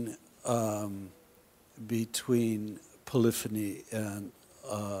between polyphony and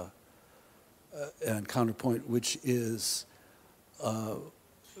counterpoint, which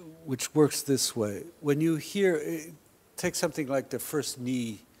works this way. When you hear, take something like the first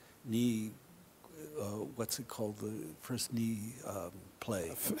knee, what's it called? The first knee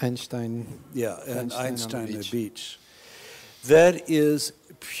play. Einstein. Yeah, and Einstein on the Beach. That is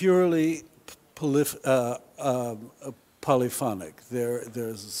purely polyphonic.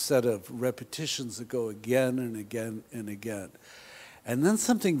 There's a set of repetitions that go again and again and again. And then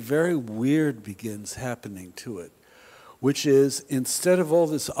something very weird begins happening to it, which is instead of all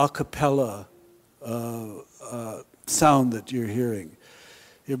this a cappella sound that you're hearing,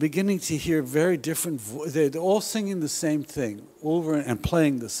 you're beginning to hear very different they're all singing the same thing over and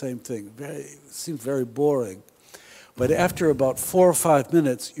playing the same thing. It seems very boring. But after about 4 or 5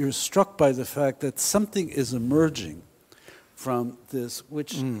 minutes, you're struck by the fact that something is emerging from this,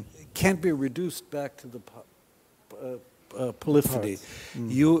 which can't be reduced back to the polyphony.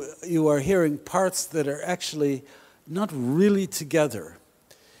 You are hearing parts that are actually not really together.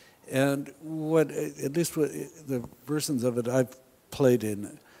 And at least the versions of it I've played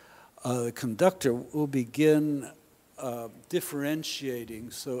in, the conductor will begin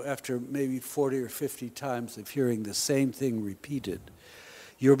differentiating. So after maybe 40 or 50 times of hearing the same thing repeated,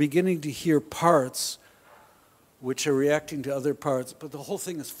 you're beginning to hear parts which are reacting to other parts, but the whole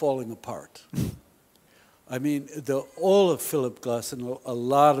thing is falling apart. I mean, all of Philip Glass and a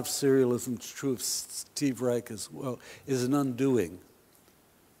lot of serialism, it's true of Steve Reich as well, is an undoing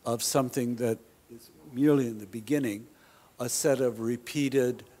of something that is merely in the beginning a set of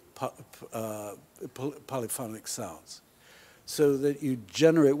repeated polyphonic sounds. So that you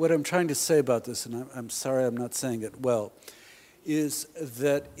generate, what I'm trying to say about this, and I'm sorry I'm not saying it well, is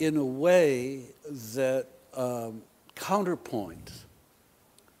that in a way that counterpoint,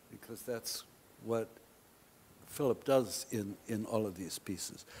 because that's what Philip does in all of these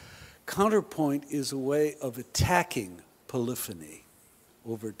pieces. Counterpoint is a way of attacking polyphony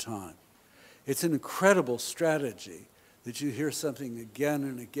over time. It's an incredible strategy that you hear something again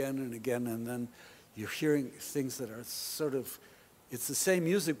and again and again, and then you're hearing things that are sort of, it's the same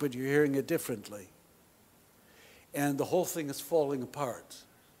music, but you're hearing it differently. And the whole thing is falling apart.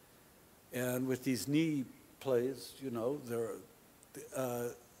 And with these knee plays, you know,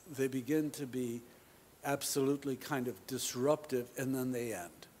 they begin to be absolutely kind of disruptive, and then they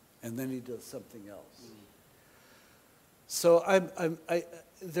end. And then he does something else. So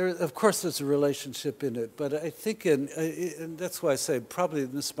there, of course, there's a relationship in it, but I think and that's why I say probably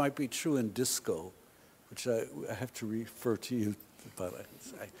this might be true in disco, which I have to refer to you, but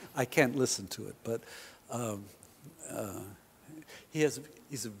I can't listen to it. But he's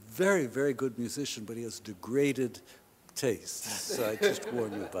a very, very good musician, but he has degraded taste. So I just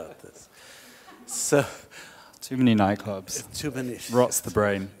warn you about this. So too many nightclubs. Too many. Rots the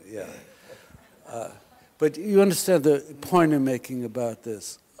brain. Yeah. But you understand the point I'm making about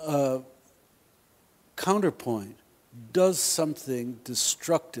this. Counterpoint does something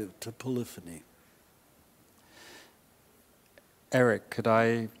destructive to polyphony. Eric, could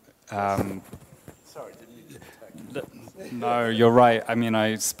I... Sorry, didn't you No, you're right. I mean,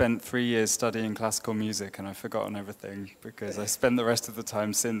 I spent 3 years studying classical music, and I've forgotten everything because I spent the rest of the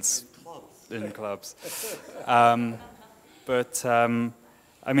time since in clubs. I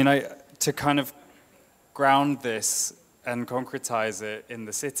mean, to kind of ground this and concretize it in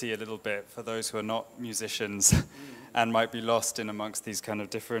the city a little bit for those who are not musicians and might be lost in amongst these kind of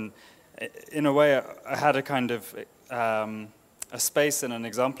different... In a way, I had a kind of... a space and an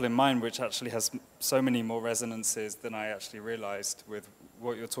example in mind which actually has so many more resonances than I actually realized with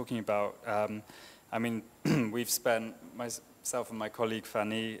what you're talking about. I mean, we've spent, myself and my colleague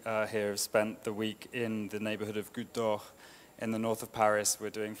Fanny here have spent the week in the neighborhood of Ecouter in the north of Paris.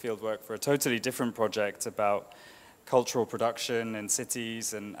 We're doing field work for a totally different project about cultural production in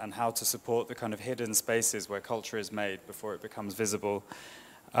cities and how to support the kind of hidden spaces where culture is made before it becomes visible.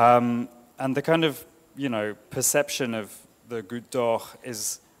 And the kind of, you know, perception of the Ecouter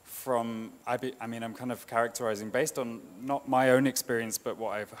is from, I mean, I'm kind of characterizing based on not my own experience, but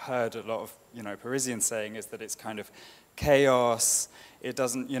what I've heard a lot of, you know, Parisians saying is that it's kind of chaos. It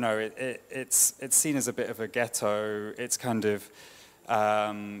doesn't, you know, it's seen as a bit of a ghetto. It's kind of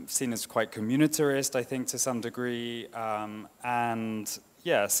seen as quite communitarist, I think, to some degree, and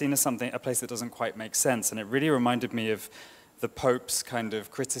yeah, seen as a place that doesn't quite make sense. And it really reminded me of the Pope's kind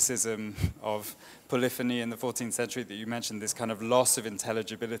of criticism of polyphony in the 14th century that you mentioned, this kind of loss of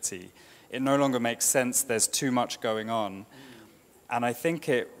intelligibility. It no longer makes sense, there's too much going on. And I think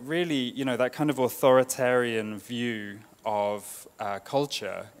it really, you know, that kind of authoritarian view of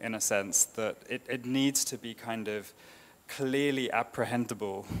culture, in a sense, that it needs to be kind of clearly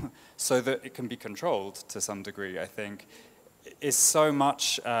apprehendable so that it can be controlled to some degree, I think, is so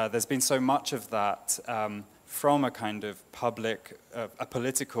much, there's been so much of that from a kind of public, a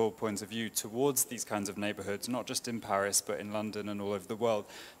political point of view towards these kinds of neighborhoods, not just in Paris, but in London and all over the world,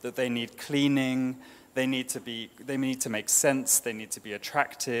 that they need cleaning, they need to make sense, they need to be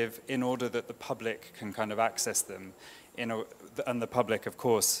attractive in order that the public can kind of access them. And the public, of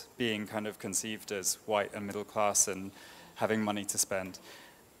course, being kind of conceived as white and middle class and having money to spend.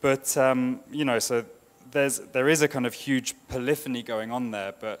 But, you know, so there is a kind of huge polyphony going on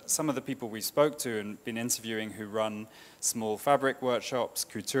there, but some of the people we spoke to and been interviewing who run small fabric workshops,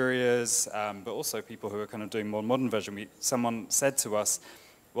 couturiers, but also people who are kind of doing more modern version, someone said to us,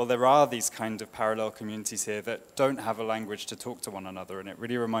 well, there are these kind of parallel communities here that don't have a language to talk to one another, and it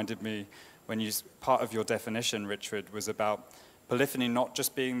really reminded me when part of your definition, Richard, was about polyphony not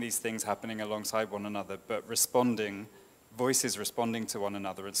just being these things happening alongside one another, but voices responding to one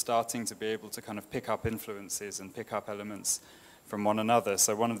another and starting to be able to kind of pick up influences and pick up elements from one another.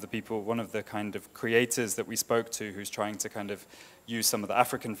 So one of the kind of creators that we spoke to who's trying to kind of use some of the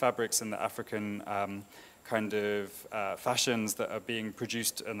African fabrics and the African kind of fashions that are being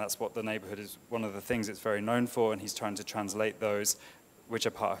produced, and that's what the neighborhood is, one of the things it's very known for, and he's trying to translate those, which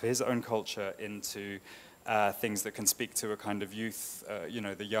are part of his own culture, into things that can speak to a kind of youth,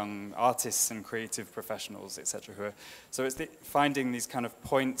 the young artists and creative professionals, etc. So it's finding these kind of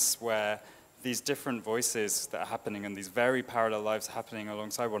points where these different voices that are happening and these very parallel lives happening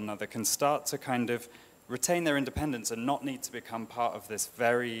alongside one another can start to kind of retain their independence and not need to become part of this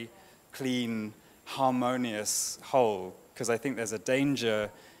very clean, harmonious whole. Because I think there's a danger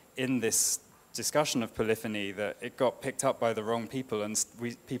in this discussion of polyphony that it got picked up by the wrong people, and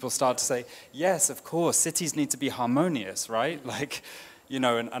people start to say, yes, of course, cities need to be harmonious, right? Like,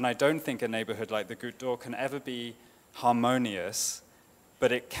 and I don't think a neighborhood like the Goutte d'Or can ever be harmonious,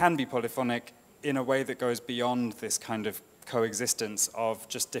 but it can be polyphonic in a way that goes beyond this kind of coexistence of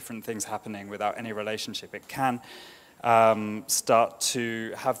just different things happening without any relationship. It can start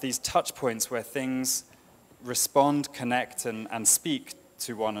to have these touch points where things respond, connect, and speak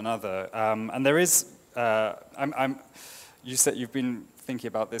to one another. And there is, you said you've been thinking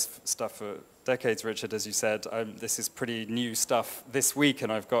about this stuff for decades, Richard, as you said. This is pretty new stuff this week,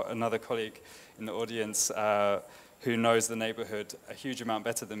 and I've got another colleague in the audience who knows the neighborhood a huge amount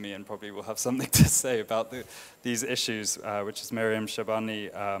better than me and probably will have something to say about these issues, which is Miriam Shabani.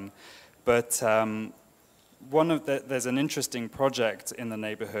 There's an interesting project in the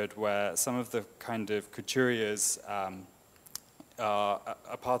neighborhood where some of the kind of couturiers are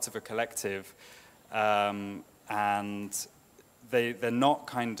a part of a collective, and they're not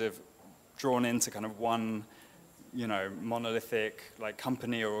kind of drawn into kind of one, monolithic like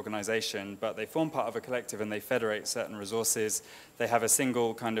company or organization, but they form part of a collective and they federate certain resources. They have a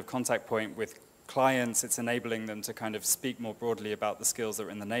single kind of contact point with clients. It's enabling them to kind of speak more broadly about the skills that are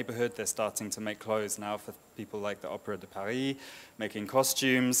in the neighborhood. They're starting to make clothes now for people like the Opera de Paris, making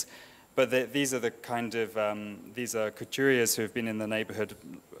costumes. But these are the kind of, these are couturiers who have been in the neighborhood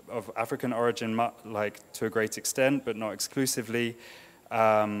of African origin, like to a great extent, but not exclusively,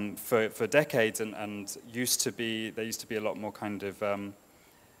 for decades, and there used to be a lot more kind of, a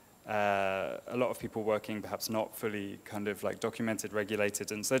lot of people working perhaps not fully kind of like documented,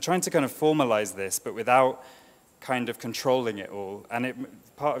 regulated, and so they're trying to kind of formalize this, but without kind of controlling it all. And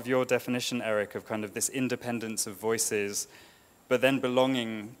part of your definition, Eric, of kind of this independence of voices, but then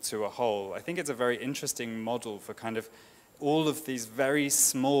belonging to a whole. I think it's a very interesting model for kind of all of these very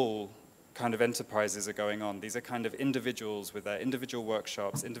small kind of enterprises are going on. These are kind of individuals with their individual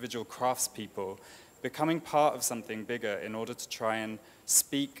workshops, individual craftspeople, becoming part of something bigger in order to try and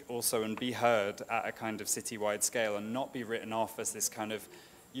speak also and be heard at a kind of citywide scale and not be written off as this kind of,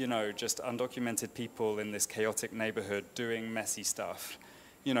 just undocumented people in this chaotic neighborhood doing messy stuff.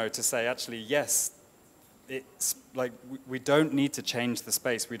 To say, actually, yes, it's like we don't need to change the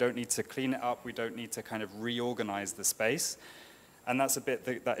space. We don't need to clean it up. We don't need to kind of reorganize the space. And that's a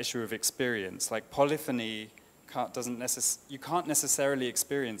bit that issue of experience. Like polyphony you can't necessarily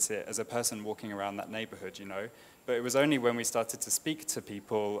experience it as a person walking around that neighborhood, But it was only when we started to speak to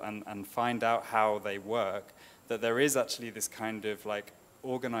people and find out how they work that there is actually this kind of like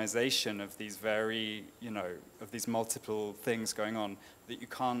organization of these very, of these multiple things going on that you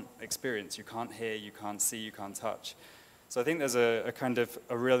can't experience, you can't hear, you can't see, you can't touch. So I think there's a kind of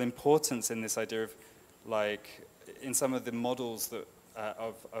a real importance in this idea of like, in some of the models that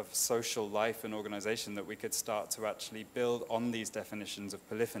of social life and organization that we could start to actually build on these definitions of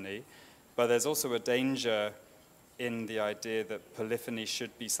polyphony. But there's also a danger in the idea that polyphony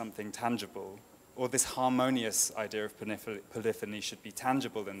should be something tangible, or this harmonious idea of polyphony should be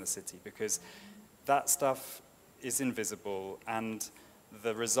tangible in the city, because that stuff is invisible, and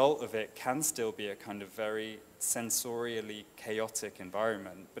the result of it can still be a kind of very sensorially chaotic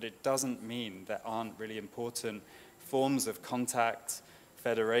environment, but it doesn't mean there aren't really important forms of contact,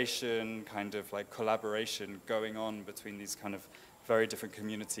 federation, kind of like collaboration going on between these kind of very different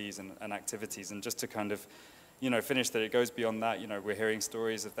communities and activities. And just to kind of, finish that, it goes beyond that. We're hearing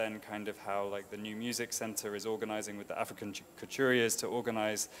stories of then kind of how like the New Music Center is organizing with the African couturiers to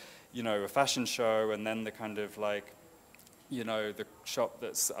organize, a fashion show, and then the kind of like, the shop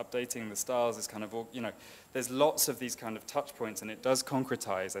that's updating the styles is kind of, there's lots of these kind of touch points, and it does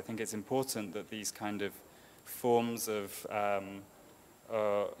concretize. I think it's important that these kind of forms of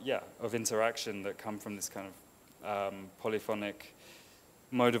interaction that come from this kind of polyphonic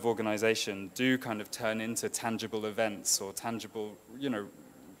mode of organization do kind of turn into tangible events or tangible,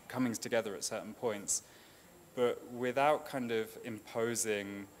 comings together at certain points, but without kind of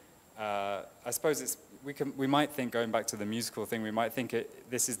imposing. I suppose we might think, going back to the musical thing, we might think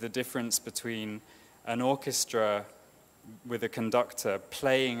this is the difference between an orchestra with a conductor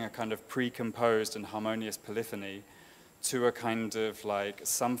playing a kind of pre-composed and harmonious polyphony to a kind of like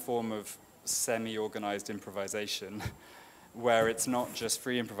some form of semi-organized improvisation. where it's not just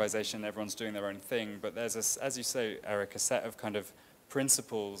free improvisation, everyone's doing their own thing, but there's, as you say, Eric, a set of kind of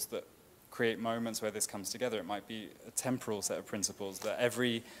principles that create moments where this comes together. It might be a temporal set of principles that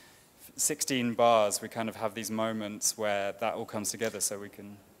every 16 bars we kind of have these moments where that all comes together so we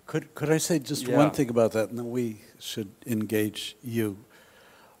can... Could I say just one thing about that, and then we should engage you?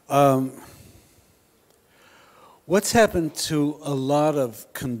 What's happened to a lot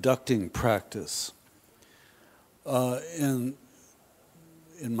of conducting practice in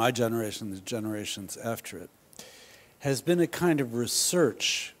my generation, the generations after it, has been a kind of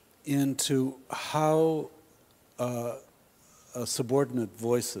research into how subordinate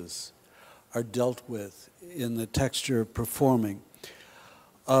voices are dealt with in the texture of performing.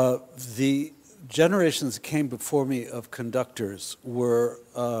 The generations that came before me of conductors were,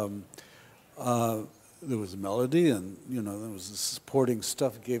 there was a melody and, you know, there was the supporting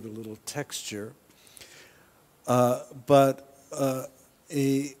stuff, gave it a little texture. But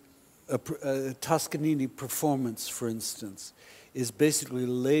a Toscanini performance, for instance, is basically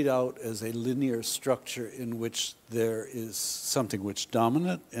laid out as a linear structure in which there is something which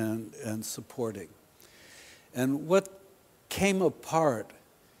dominant and supporting. And what came apart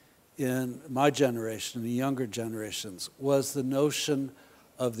in my generation, the younger generations, was the notion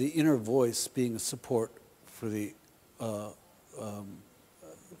of the inner voice being a support for the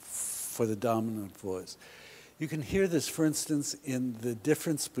dominant voice. You can hear this, for instance, in the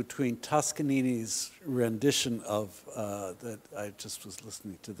difference between Toscanini's rendition of, that I just was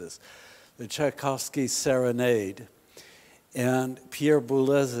listening to this, the Tchaikovsky Serenade, and Pierre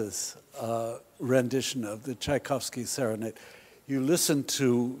Boulez's rendition of the Tchaikovsky Serenade. You listen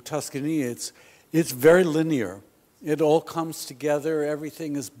to Toscanini, it's very linear. It all comes together,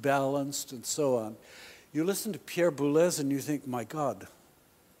 everything is balanced and so on. You listen to Pierre Boulez and you think, my God,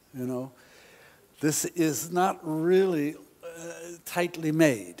 you know, this is not really tightly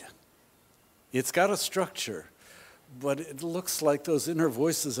made. It's got a structure, but it looks like those inner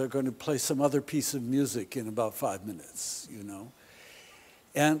voices are going to play some other piece of music in about 5 minutes, you know.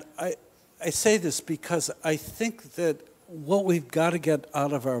 And I say this because I think that what we've got to get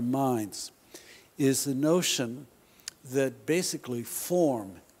out of our minds is the notion that basically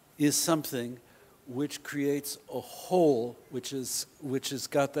form is something which creates a whole, which has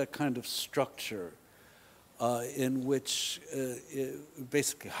got that kind of structure in which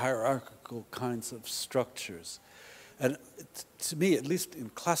basically hierarchical kinds of structures. And to me, at least in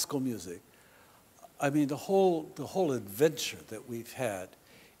classical music, I mean, the whole adventure that we've had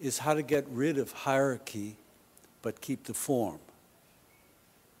is how to get rid of hierarchy but keep the form,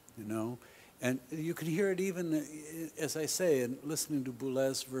 you know? And you can hear it even, as I say, in listening to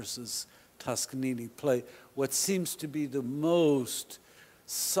Boulez versus Toscanini play what seems to be the most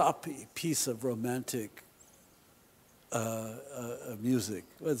soppy piece of romantic music.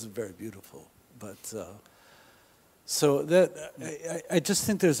 Well, it's very beautiful, but so that I just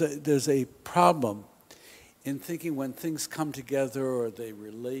think there's a problem in thinking when things come together or they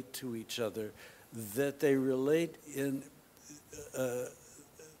relate to each other, that they relate in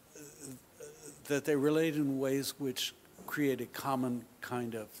ways which create a common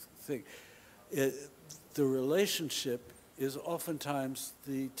kind of thing. The relationship is oftentimes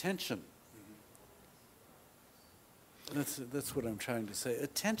the tension. That's what I'm trying to say. A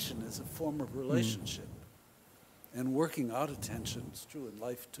tension is a form of relationship. And working out of tension is true in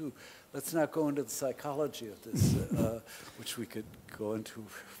life too. Let's not go into the psychology of this, which we could go into.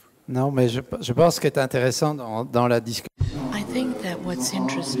 Non, mais je pense ce qui est intéressant dans la discussion. I think that what's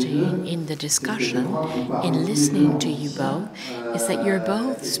interesting in the discussion, in listening to you both, is that you're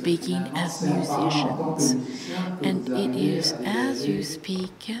both speaking as musicians. And it is as you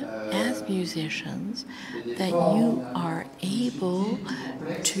speak as musicians that you are able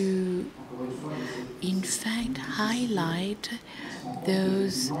to, in fact, highlight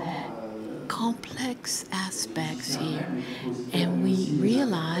those complex aspects here, and we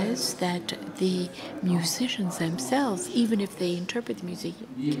realize that the musicians themselves, even if they interpret the music,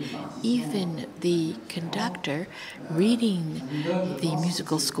 even the conductor reading the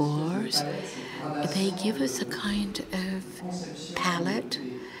musical scores, they give us a kind of palette,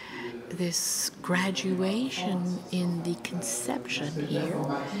 this graduation in the conception here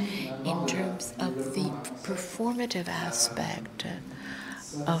in terms of the performative aspect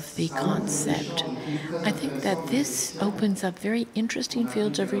of the concept. I think that this opens up very interesting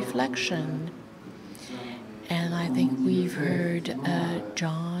fields of reflection. And I think we've heard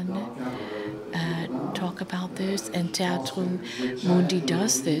John talk about this, and Theatrum Mundi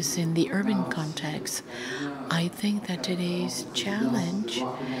does this in the urban context. I think that today's challenge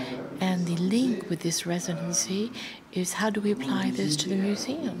and the link with this residency is how do we apply this to the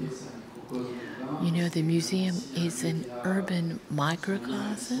museum? You know, the museum is an urban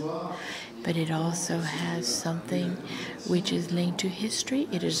microcosm, but it also has something which is linked to history.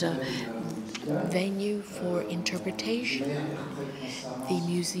 It is a venue for interpretation. The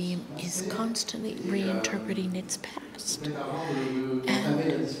museum is constantly reinterpreting its past.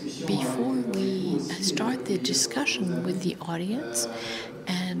 And before we start the discussion with the audience,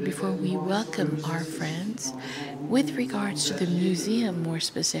 and before we welcome our friends, with regards to the museum more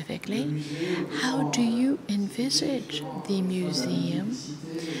specifically, how do you envisage the museum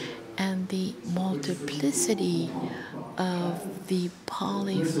and the multiplicity of the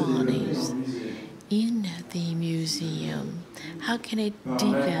polyphonies in the museum? How can it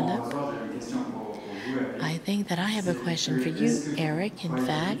develop? I think that I have a question for you, Eric. In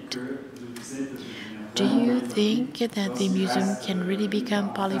fact, do you think that the museum can really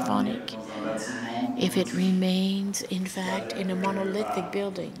become polyphonic if it remains, in fact, in a monolithic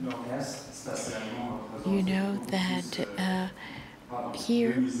building? You know that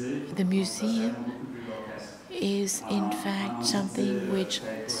here, the museum is, in fact, something which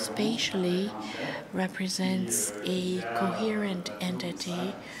spatially represents a coherent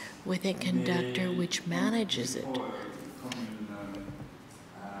entity with a conductor which manages it.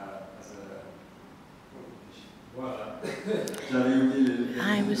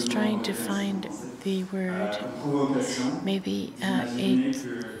 I was trying to find the word, maybe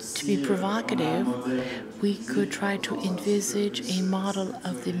to be provocative, we could try to envisage a model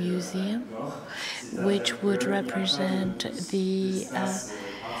of the museum which would represent the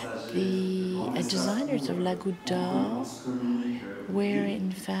designers of La Goutte d'Or, where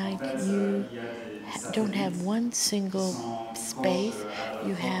in fact you don't have one single space.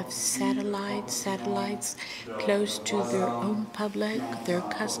 You have satellites close to their own public, their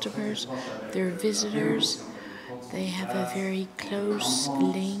customers, their visitors. They have a very close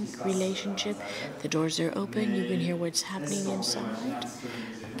relationship. The doors are open, you can hear what's happening inside.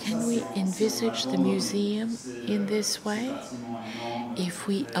 Can we envisage the museum in this way? If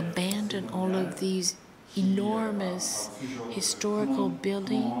we abandon all of these enormous historical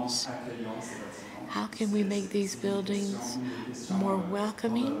buildings, how can we make these buildings more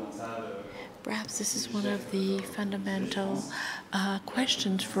welcoming? Perhaps this is one of the fundamental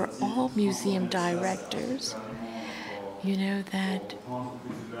questions for all museum directors. You know, that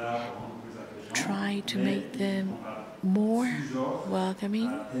try to make them more welcoming,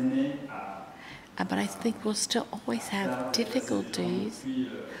 but I think we'll still always have difficulties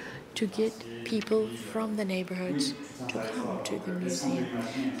to get people from the neighborhoods to come to the museum.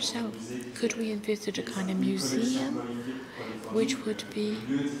 So, could we envisage a kind of museum which would be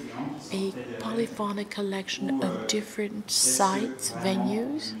a polyphonic collection of different sites,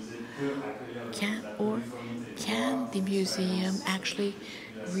 venues? Can the museum actually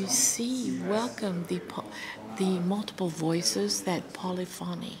welcome the multiple voices, that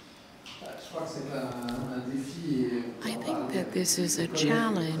polyphony? I think that this is a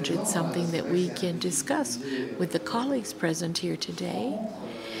challenge. It's something that we can discuss with the colleagues present here today.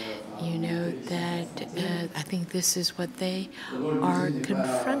 You know that I think this is what they are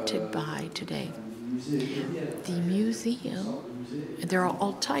confronted by today. The museum, there are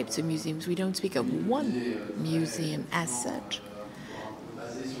all types of museums. We don't speak of one museum as such.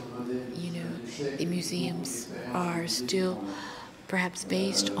 You know, the museums are still perhaps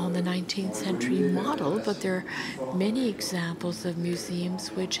based on the 19th century model, but there are many examples of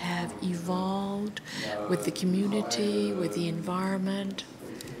museums which have evolved with the community, with the environment.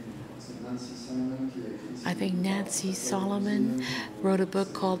 I think Nancy Solomon wrote a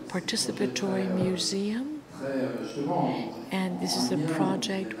book called Participatory Museum, and this is a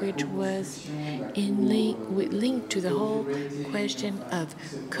project which was linked to the whole question of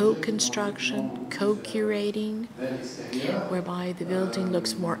co-construction, co-curating, whereby the building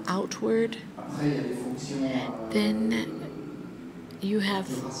looks more outward. Then you have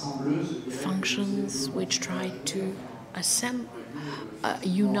functions which try to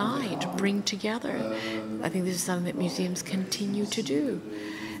unite, bring together. I think this is something that museums continue to do.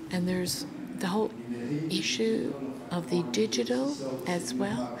 And there's the whole issue of the digital as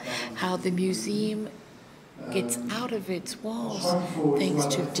well, how the museum gets out of its walls thanks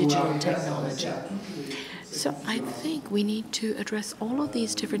to digital technology. So I think we need to address all of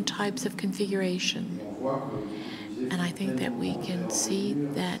these different types of configuration. And I think that we can see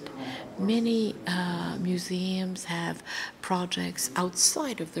that many museums have projects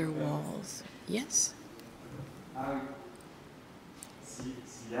outside of their walls. Yes?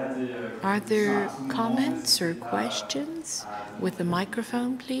 Are there comments or questions? With the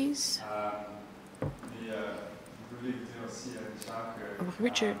microphone, please.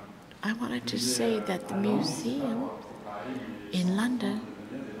 Richard, I wanted to say that the museum in London,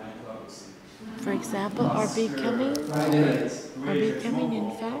 for example, are becoming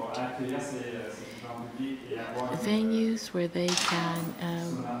in fact venues where they can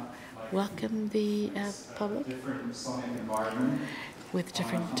welcome the public with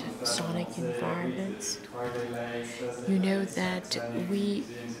different sonic environments. You know that we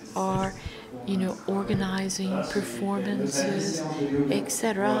are, organizing performances,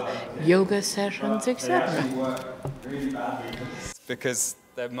 etc., yoga sessions, etc. Because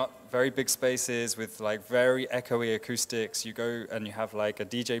they're very big spaces with like very echoey acoustics. You go and you have like a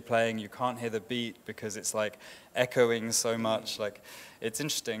DJ playing, you can't hear the beat because it's like echoing so much. Like, it's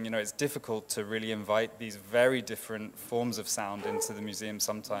interesting, it's difficult to really invite these very different forms of sound into the museum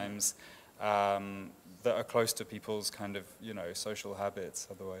sometimes that are close to people's kind of, social habits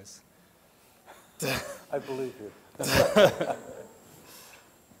otherwise. I believe you.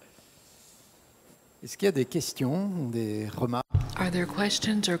 Est-ce qu'il y a des questions, des remarques? Are there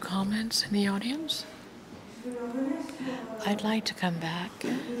questions or comments in the audience? I'd like to come back to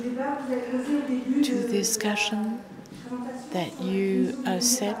the discussion that you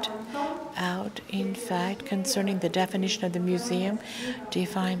set out, in fact, concerning the definition of the museum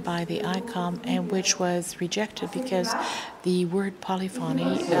defined by the ICOM, and which was rejected because the word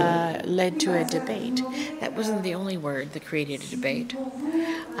polyphony led to a debate. That wasn't the only word that created a debate.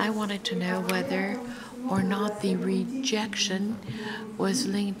 I wanted to know whether or not the rejection was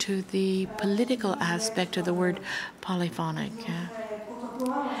linked to the political aspect of the word polyphonic,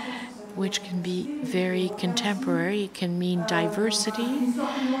 which can be very contemporary. It can mean diversity,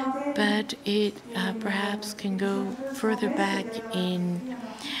 but it perhaps can go further back in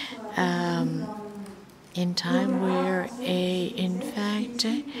time, where in fact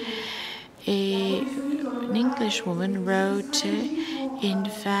an English woman wrote in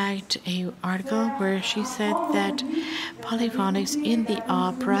fact an article where she said that polyphonics in the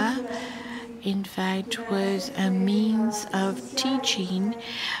opera in fact was a means of teaching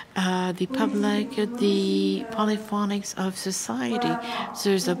the public the polyphonics of society. So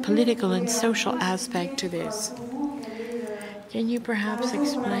there's a political and social aspect to this. Can you perhaps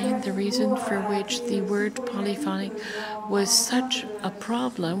explain the reason for which the word polyphonic was such a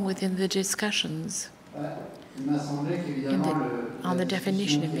problem within the discussions on the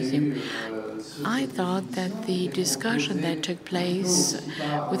definition of museum? I thought that the discussion that took place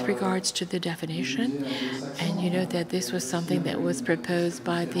with regards to the definition, and you know that this was something that was proposed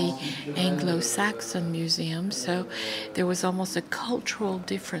by the Anglo-Saxon Museum, so there was almost a cultural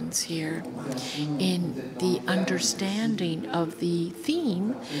difference here in the understanding of the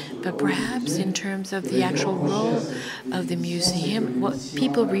theme, but perhaps in terms of the actual role of the museum. What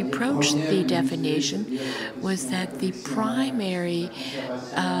people reproached the definition was that the primary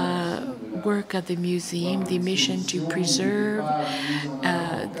work of the museum, the mission to preserve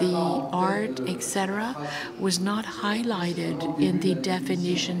the art, etc., was not highlighted in the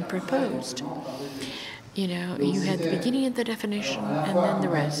definition proposed. You know, you had the beginning of the definition and then the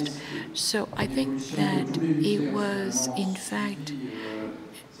rest. So I think that it was, in fact,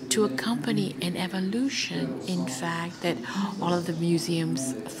 to accompany an evolution, in fact, that all of the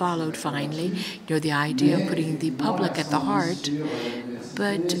museums followed finally. You know, the idea of putting the public at the heart,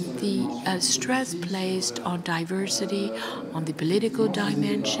 but the stress placed on diversity, on the political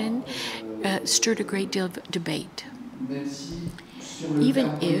dimension, stirred a great deal of debate.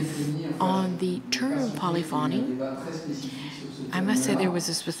 Even if on the term polyphony, I must say there was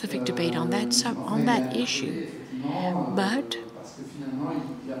a specific debate on that issue, but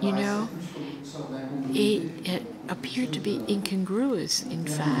you know, it appeared to be incongruous, in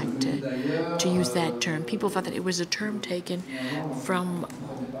fact, to use that term. People thought that it was a term taken from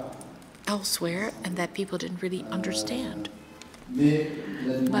elsewhere and that people didn't really understand.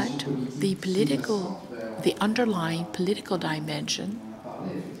 But the underlying political dimension,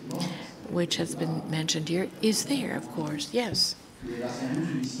 which has been mentioned here, is there, of course, yes.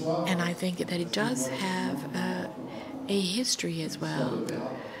 And I think that it does have a history as well,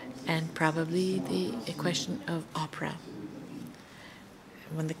 and probably the question of opera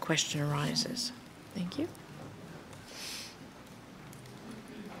when the question arises. Thank you.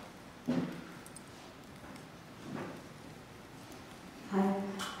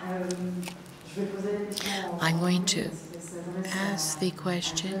 I'm going to ask the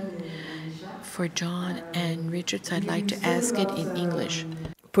question for John and Richard, so I'd like to ask it in English.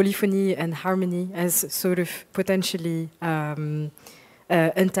 Polyphony and harmony as sort of potentially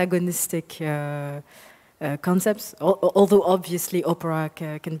antagonistic concepts, although obviously opera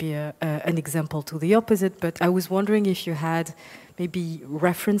can be an example to the opposite, but I was wondering if you had maybe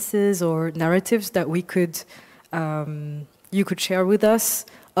references or narratives that we could, you could share with us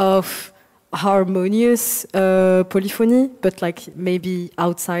of harmonious polyphony, but like maybe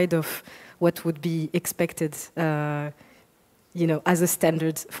outside of what would be expected, you know, as a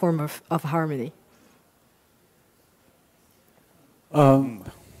standard form of harmony.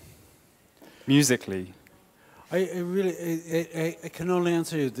 Musically. I can only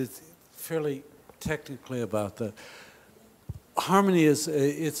answer you this fairly technically about that. Harmony is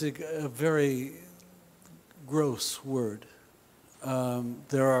it's a very gross word.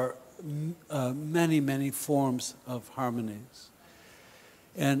 There are many forms of harmonies,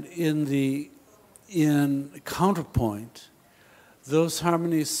 and in counterpoint, those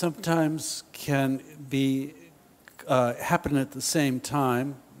harmonies sometimes can be happen at the same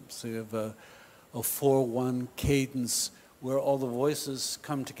time. So you have a 4/1 cadence where all the voices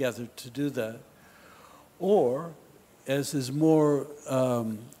come together to do that, or, as is more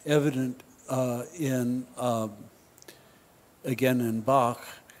evident again in Bach,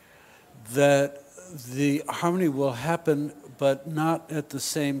 that the harmony will happen but not at the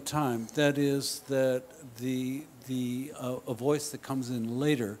same time. That is, that a voice that comes in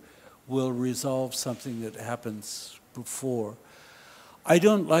later will resolve something that happens before. I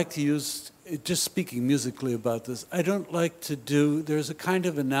don't like to use, just speaking musically about this, I don't like to do, there's a kind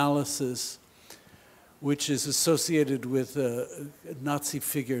of analysis which is associated with a Nazi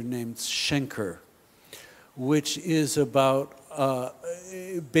figure named Schenker, which is about,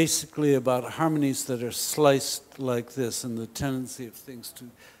 basically about harmonies that are sliced like this and the tendency of things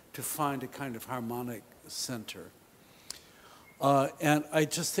to find a kind of harmonic center. And I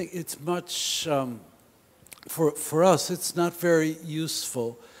just think it's much, for us, it's not very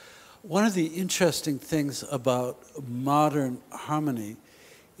useful. One of the interesting things about modern harmony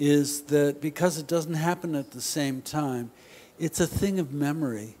is that because it doesn't happen at the same time, it's a thing of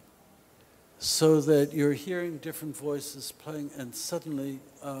memory. So that you're hearing different voices playing, and suddenly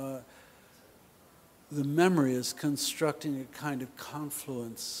the memory is constructing a kind of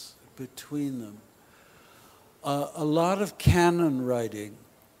confluence between them. A lot of canon writing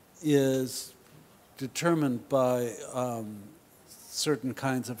is determined by certain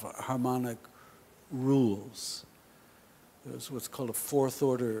kinds of harmonic rules. There's what's called a fourth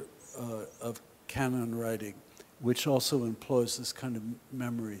order of canon writing, which also employs this kind of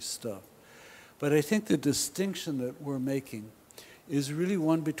memory stuff. But I think the distinction that we're making is really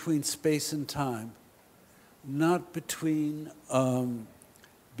one between space and time, not between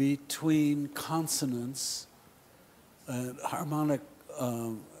consonants, harmonic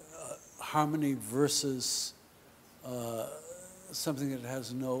harmony versus something that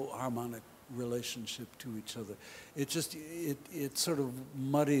has no harmonic relationship to each other. It sort of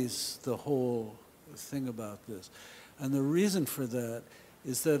muddies the whole thing about this. And the reason for that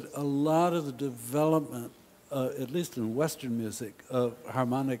is that a lot of the development, at least in Western music, of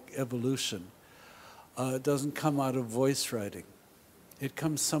harmonic evolution doesn't come out of voice writing. It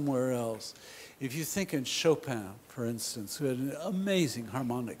comes somewhere else. If you think in Chopin, for instance, who had an amazing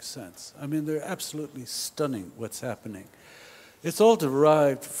harmonic sense, I mean, they're absolutely stunning what's happening. It's all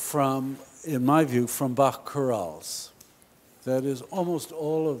derived from, in my view, from Bach chorales. That is, almost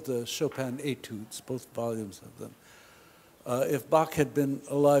all of the Chopin etudes, both volumes of them. If Bach had been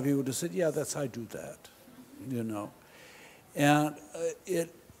alive, he would have said, yeah, I do that, you know. And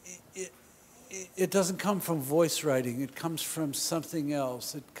it doesn't come from voice writing. It comes from something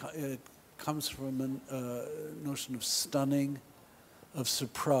else. It comes from a notion of stunning, of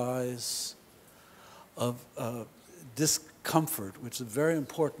surprise, of discomfort, which is very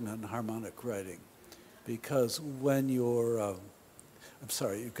important in harmonic writing. Because when you're, I'm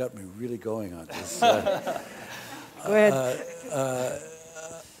sorry, you've got me really going on this. Go ahead.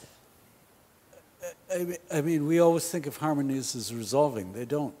 I mean, we always think of harmonies as resolving. They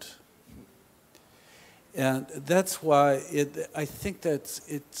don't. And that's why I think that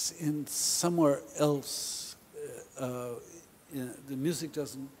it's in somewhere else. The music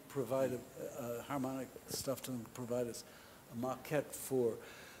doesn't provide harmonic stuff, doesn't provide us a maquette for.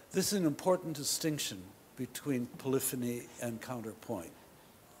 This is an important distinction between polyphony and counterpoint.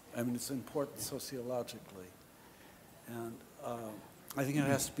 I mean, it's important sociologically. And I think it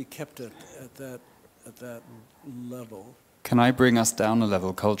has to be kept at that level. Can I bring us down a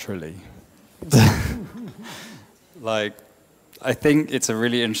level culturally? Like, I think it's a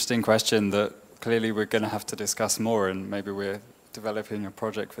really interesting question that clearly we're going to have to discuss more, and maybe we're developing a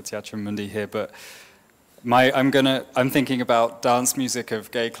project for Theatrum Mundi here. But I'm thinking about dance music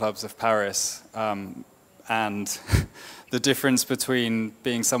of gay clubs of Paris and the difference between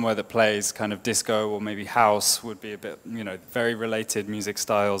being somewhere that plays kind of disco or maybe house would be a bit, you know, very related music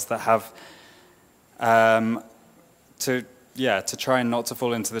styles that have to try and not to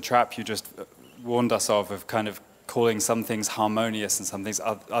fall into the trap you just warned us of kind of calling some things harmonious and some things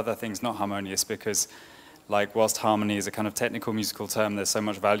other things not harmonious, because like whilst harmony is a kind of technical musical term, there's so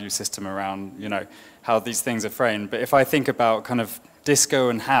much value system around, you know, how these things are framed. But if I think about kind of disco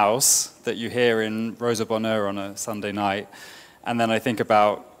and house that you hear in Rosa Bonheur on a Sunday night, and then I think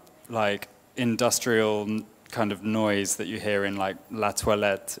about like industrial kind of noise that you hear in like La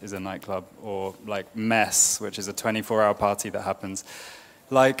Toilette is a nightclub, or like Mess, which is a 24-hour party that happens,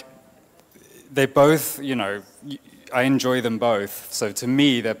 like they both, you know, I enjoy them both. So to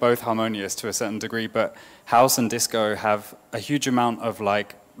me, they're both harmonious to a certain degree, but house and disco have a huge amount of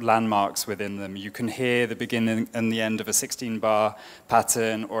like landmarks within them. You can hear the beginning and the end of a 16-bar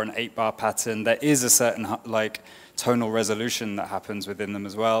pattern or an 8-bar pattern. There is a certain like tonal resolution that happens within them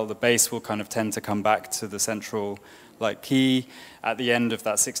as well. The bass will kind of tend to come back to the central like key at the end of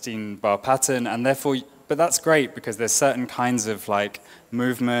that 16-bar pattern, and therefore, but that's great because there's certain kinds of like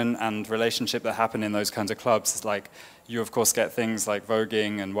movement and relationship that happen in those kinds of clubs. It's like you of course get things like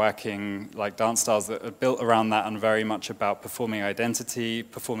voguing and whacking, like dance styles that are built around that and very much about performing identity,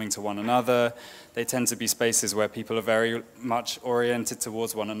 performing to one another. They tend to be spaces where people are very much oriented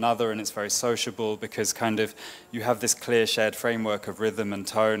towards one another, and it's very sociable because kind of you have this clear shared framework of rhythm and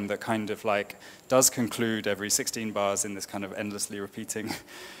tone that kind of like does conclude every 16 bars in this kind of endlessly repeating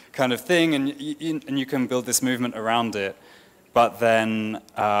kind of thing, and you can build this movement around it. But then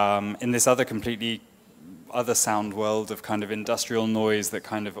in this other completely other sound world of kind of industrial noise that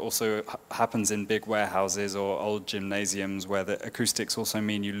kind of also happens in big warehouses or old gymnasiums, where the acoustics also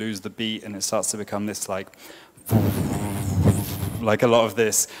mean you lose the beat and it starts to become this like a lot of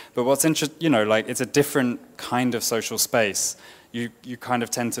this. But what's interesting, you know, like it's a different kind of social space. You kind of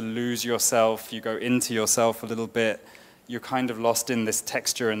tend to lose yourself, you go into yourself a little bit, you're kind of lost in this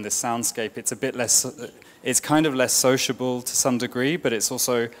texture and this soundscape. It's a bit less, it's kind of less sociable to some degree, but it's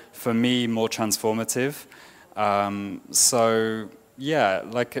also, for me, more transformative. So yeah,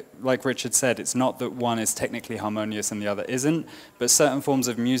 like Richard said, it's not that one is technically harmonious and the other isn't, but certain forms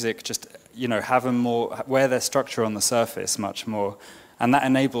of music just, you know, have a more, wear their structure on the surface much more, and that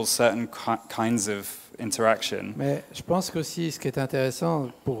enables certain kinds of interaction. Mais je pense qu'aussi, ce qui est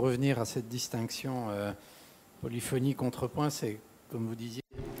intéressant, pour revenir à cette distinction polyphonie contrepoint, c'est comme vous disiez.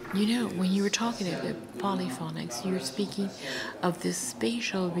 You know, when you were talking about polyphonics, you were speaking of this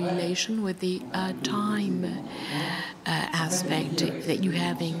spatial relation with the time aspect that you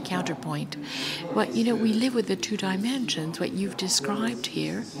have in counterpoint. But, you know, we live with the two dimensions, what you've described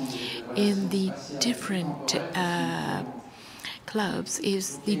here in the different clubs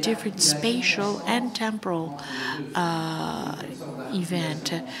is the different spatial and temporal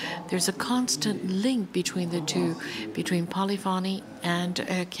event. There's a constant link between the two, between polyphony and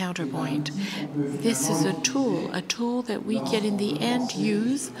counterpoint. This is a tool that we can in the end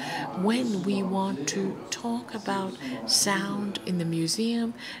use when we want to talk about sound in the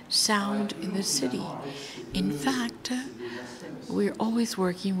museum, sound in the city. In fact, we're always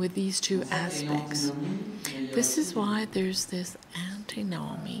working with these two aspects. This is why there's this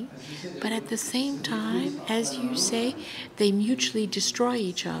antinomy, but at the same time, as you say, they mutually destroy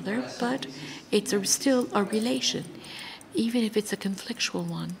each other, but it's still a relation, even if it's a conflictual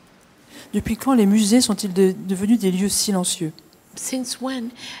one. Depuis quand les musées sont-ils devenus des lieux silencieux? Since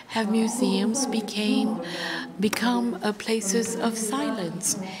when have museums become places of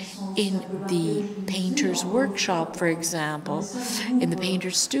silence? In the painter's workshop, for example, in the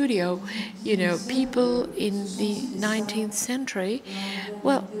painter's studio, you know, people in the 19th century,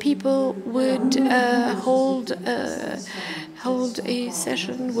 well, people would hold a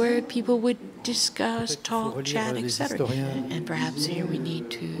session where people would discuss, talk, chat, etc. And perhaps here we need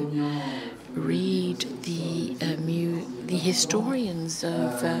to read the historians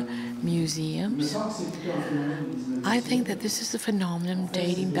of museums. I think that this is a phenomenon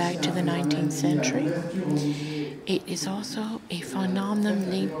dating back to the 19th century. It is also a phenomenon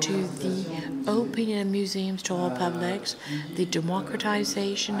linked to the opening of museums to all publics, the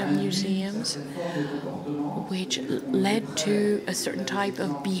democratization of museums, which led to a certain type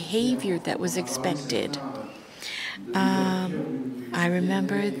of behavior that was expected. I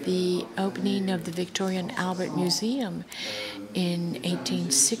remember the opening of the Victoria and Albert Museum in the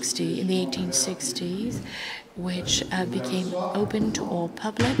 1860s, which became open to all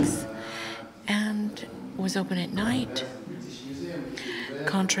publics and was open at night.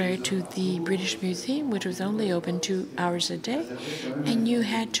 contrary to the British Museum, which was only open 2 hours a day, and you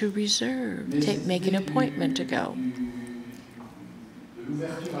had to reserve, make an appointment to go.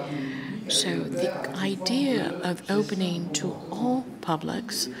 So the idea of opening to all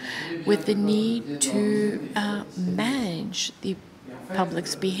publics with the need to manage the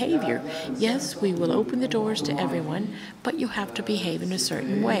public's behavior. Yes, we will open the doors to everyone, but you have to behave in a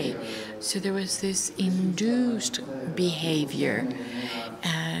certain way. So there was this induced behavior,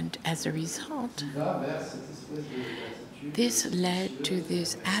 and as a result, this led to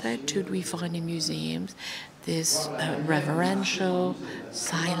this attitude we find in museums, this reverential,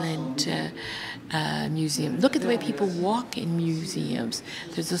 silent museum. Look at the way people walk in museums.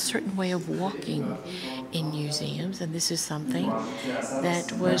 There's a certain way of walking in museums, and this is something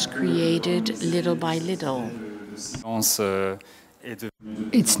that was created little by little.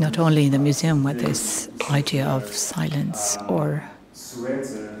 It's not only in the museum where this idea of silence or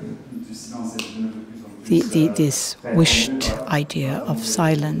this wished idea of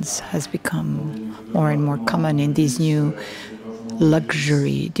silence has become more and more common in these new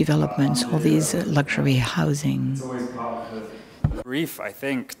luxury developments, all these luxury housing. Brief, I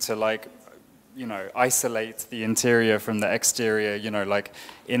think, to isolate the interior from the exterior,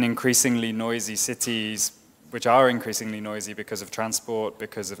 in increasingly noisy cities, which are increasingly noisy because of transport,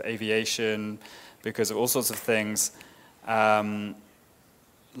 because of aviation, because of all sorts of things.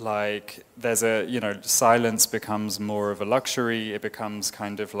 Silence becomes more of a luxury. It becomes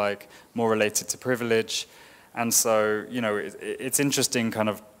kind of more related to privilege. And so, it's interesting kind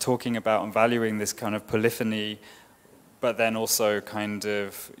of talking about and valuing this kind of polyphony, but then also kind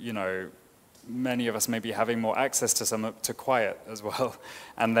of, many of us maybe having more access to quiet as well,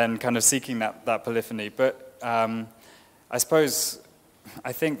 and then kind of seeking that polyphony. But I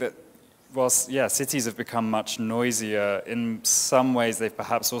think that whilst, cities have become much noisier, in some ways they've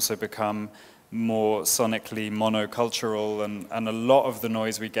perhaps also become more sonically monocultural, and a lot of the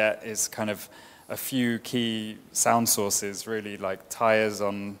noise we get is kind of a few key sound sources, really, like tires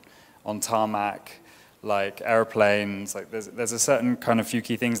on tarmac, like airplanes. There's a certain kind of few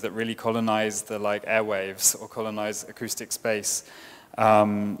key things that really colonize the airwaves or colonize acoustic space.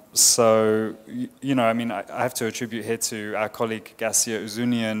 I have to attribute here to our colleague Gassia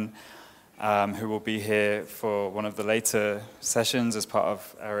Uzunian, who will be here for one of the later sessions as part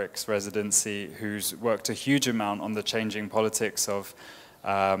of Eric's residency, who's worked a huge amount on the changing politics of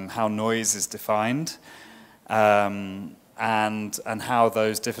how noise is defined, and how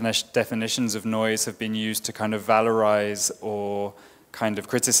those definitions of noise have been used to kind of valorize or kind of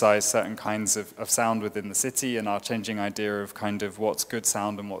criticize certain kinds of sound within the city, and our changing idea of kind of what's good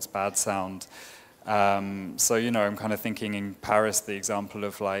sound and what's bad sound. I'm kind of thinking in Paris, the example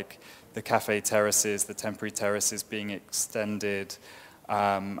of the cafe terraces, the temporary terraces being extended,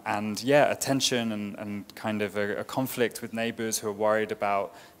 a tension and kind of a conflict with neighbors who are worried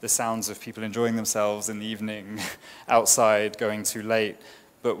about the sounds of people enjoying themselves in the evening outside, going too late.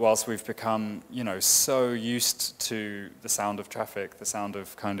 But whilst we've become, so used to the sound of traffic, the sound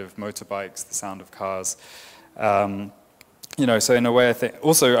of kind of motorbikes, the sound of cars, so in a way, I think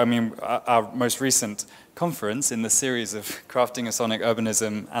also, our most recent conference in the series of Crafting a Sonic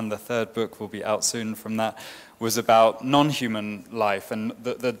Urbanism, and the third book will be out soon from that, was about non-human life and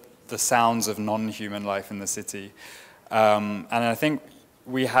the sounds of non-human life in the city. And I think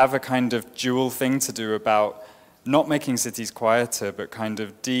we have a kind of dual thing to do about not making cities quieter, but kind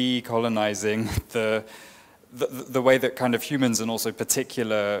of decolonizing the way that kind of humans and also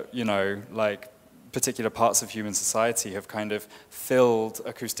particular, particular parts of human society have kind of filled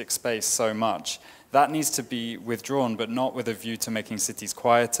acoustic space so much. That needs to be withdrawn, but not with a view to making cities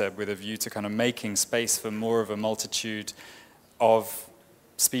quieter, with a view to kind of making space for more of a multitude of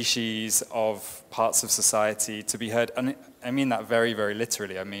species, of parts of society to be heard. And I mean that very, very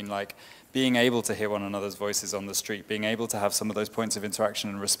literally. I mean, being able to hear one another's voices on the street, being able to have some of those points of interaction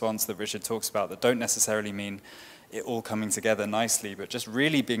and response that Richard talks about that don't necessarily mean it all coming together nicely, but just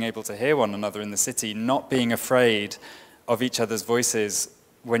really being able to hear one another in the city, not being afraid of each other's voices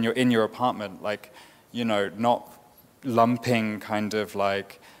when you're in your apartment, not lumping kind of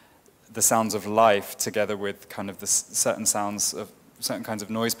the sounds of life together with kind of the certain sounds of certain kinds of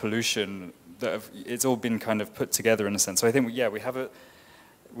noise pollution that it's all been kind of put together in a sense. So I think,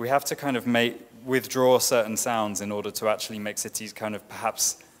 we have to kind of withdraw certain sounds in order to actually make cities kind of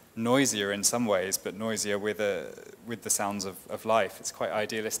perhaps noisier in some ways, but noisier with the sounds of life. It's quite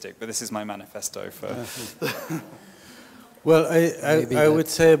idealistic, but this is my manifesto for... Well, I would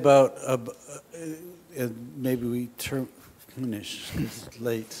say about, maybe we finish, because it's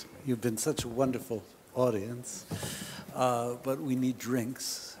late. You've been such a wonderful audience. but we need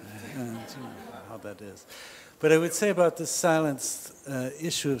drinks, and you know how that is. But I would say about the silence,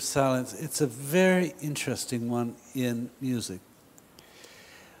 issue of silence, it's a very interesting one in music,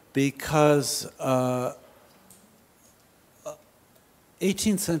 because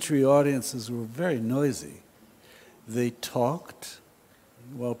 18th century audiences were very noisy. They talked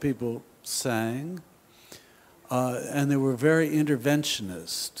while people sang, and they were very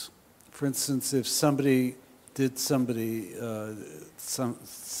interventionist. For instance, if somebody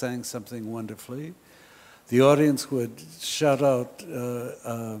sang something wonderfully, the audience would shout out,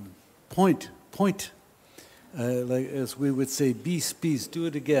 point, like as we would say, bis, do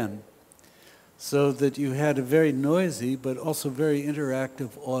it again. So that you had a very noisy but also very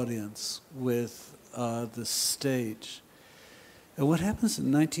interactive audience with the stage. And what happens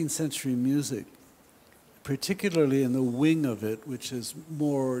in 19th century music, particularly in the wing of it, which is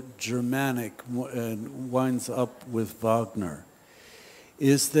more Germanic and winds up with Wagner,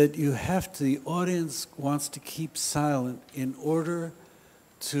 is that the audience wants to keep silent in order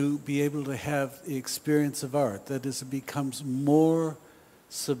to be able to have the experience of art. That is, it becomes more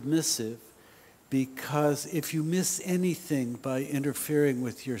submissive, because if you miss anything by interfering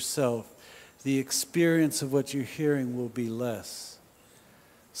with yourself, the experience of what you're hearing will be less.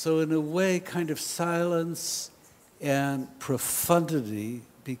 So in a way, kind of silence and profundity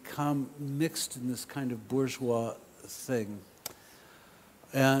become mixed in this kind of bourgeois thing.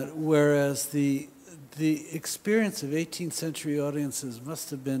 And whereas the experience of 18th century audiences must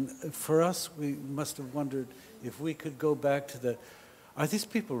have been, for us, we must have wondered if we could go back to the, are these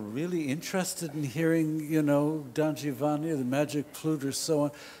people really interested in hearing, you know, Don Giovanni or the Magic Flute or so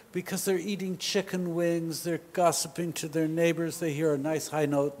on? Because they're eating chicken wings, they're gossiping to their neighbors, they hear a nice high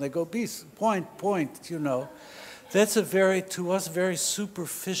note, and they go, "Beast, point, you know." That's a very, to us, very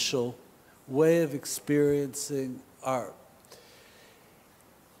superficial way of experiencing art.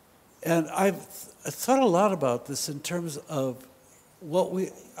 And I've thought a lot about this in terms of what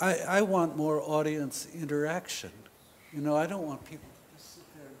I want more audience interaction. You know, I don't want people to just sit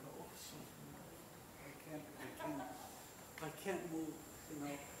there and go, "Oh, so I can't move, you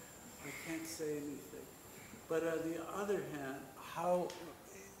know, I can't say anything." But on the other hand, how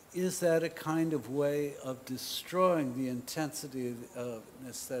is that a kind of way of destroying the intensity of an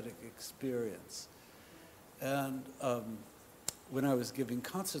aesthetic experience? And when I was giving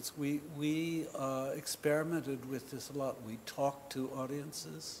concerts, we experimented with this a lot. We talked to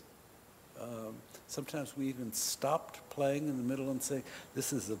audiences. Sometimes we even stopped playing in the middle and say,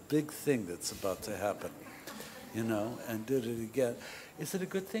 "This is a big thing that's about to happen," you know, and did it again. Is it a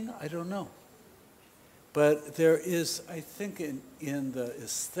good thing? I don't know. But there is, I think, in the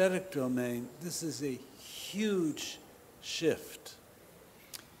aesthetic domain, this is a huge shift.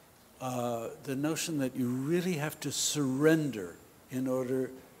 The notion that you really have to surrender in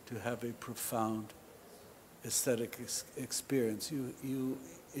order to have a profound aesthetic experience.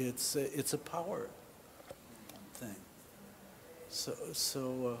 It's a power thing.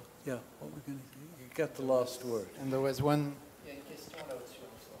 So yeah, what we're going to do? You got the lost word. And there was one.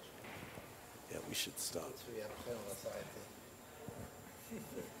 Yeah, we should stop.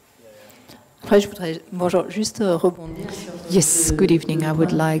 Yes, good evening. I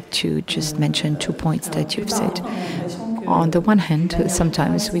would like to just mention 2 points that you've said. On the one hand,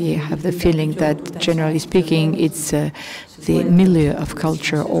 sometimes we have the feeling that, generally speaking, it's the milieu of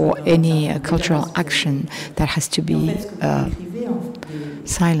culture or any cultural action that has to be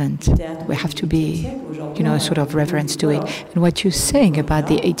silent. We have to be, you know, a sort of reverence to it. And what you're saying about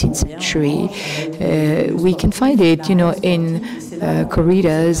the 18th century, we can find it, you know, in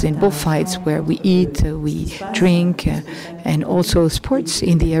corridas, in bullfights where we eat, we drink, and also sports.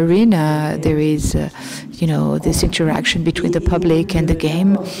 In the arena, there is, you know, this interaction between the public and the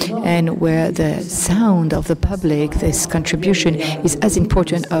game, and where the sound of the public, this contribution, is as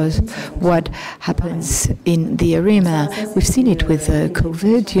important as what happens in the arena. We've seen it with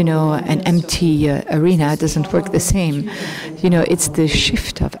COVID, you know, an empty arena doesn't work the same. You know, it's the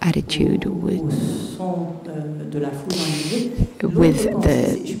shift of attitude with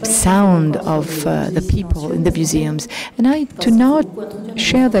the sound of the people in the museums. And I do not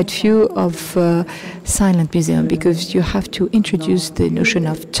share that view of silent museum, because you have to introduce the notion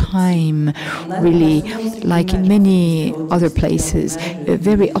of time, really, like in many other places.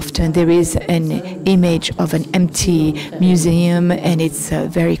 Very often there is an image of an empty museum, and it's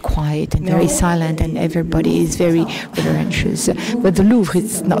very quiet and very silent, and everybody is very reverentious. But the Louvre,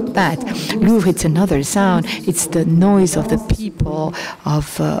 it's not that. Louvre, it's another sound. It's the noise of the people. people,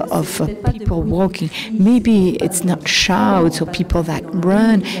 of people walking. Maybe it's not shouts or people that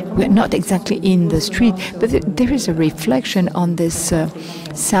run. We're not exactly in the street, but there is a reflection on this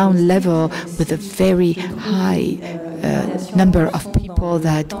sound level with a very high number of people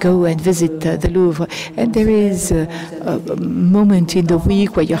that go and visit the Louvre. And there is a moment in the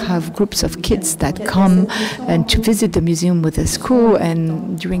week where you have groups of kids that come and to visit the museum with the school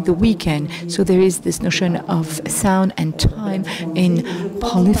and during the weekend. So there is this notion of sound and time in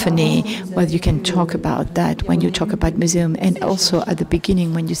polyphony. Well, you can talk about that when you talk about museum, and also at the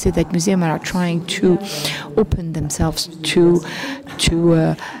beginning when you say that museums are trying to open themselves to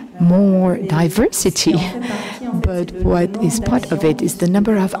more diversity. But what is part of it is the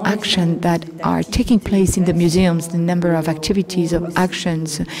number of actions that are taking place in the museums, the number of activities of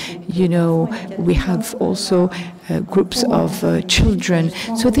actions. You know, we have also groups of children.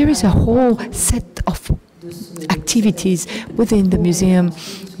 So there is a whole set of activities within the museum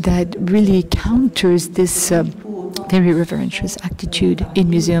that really counters this very reverential attitude in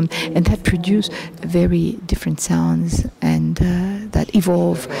museum, and that produce very different sounds and that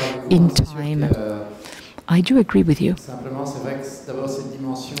evolve in time. I do agree with you.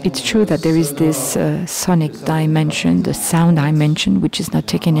 It's true that there is this sonic dimension, the sound dimension, which is not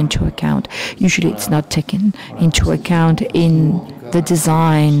taken into account. Usually it's not taken into account in the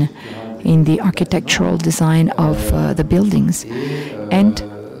design, in the architectural design of the buildings. And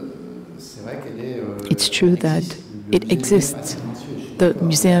it's true that it exists. The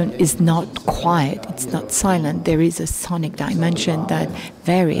museum is not quiet, it's not silent. There is a sonic dimension that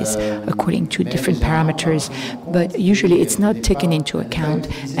varies according to different parameters, but usually it's not taken into account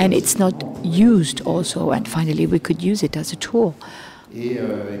and it's not used also. And finally, we could use it as a tool.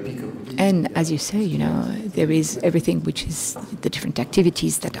 And as you say, you know, there is everything which is the different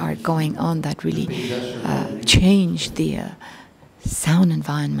activities that are going on that really change the sound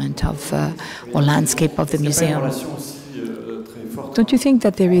environment of or landscape of the museum. Don't you think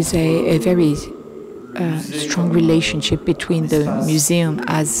that there is a very strong relationship between the museum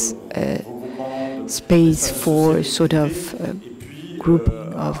as a space for sort of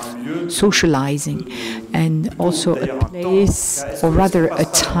grouping of socializing and also a place, or rather a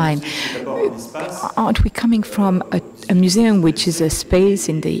time? Aren't we coming from a museum which is a space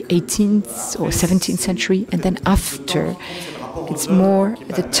in the 18th or 17th century, and then after it's more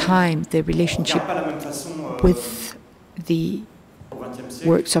the time, the relationship with the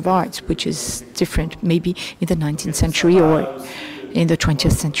works of art, which is different. Maybe in the 19th century or in the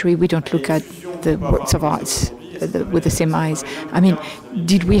 20th century, we don't look at the works of art with the same eyes. I mean,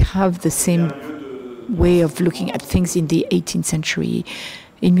 did we have the same way of looking at things in the 18th century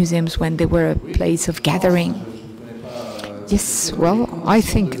in museums when they were a place of gathering? Yes, well, I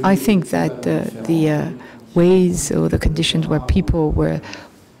think that the ways or the conditions where people were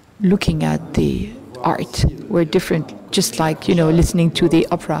looking at the art were different. Just like, you know, listening to the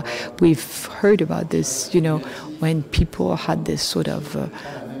opera, we've heard about this, you know, when people had this sort of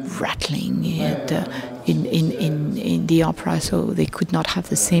rattling in the opera, so they could not have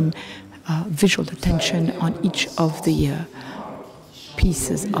the same visual attention on each of the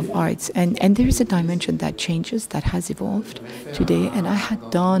pieces of arts. And there is a dimension that changes, that has evolved today. And I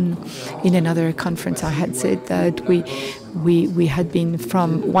had done, in another conference, I had said that we had been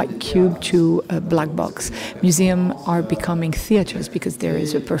from white cube to a black box. Museums are becoming theaters because there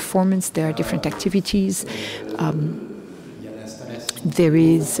is a performance, there are different activities. There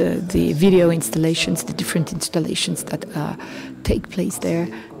is the video installations, the different installations that take place there.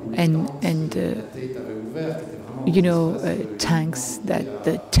 And you know, tanks that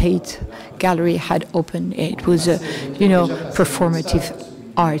the Tate Gallery had opened. It was a, you know, performative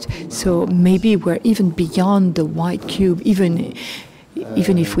art. So maybe we're even beyond the white cube, even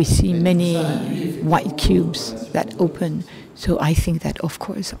if we see many white cubes that open. So I think that, of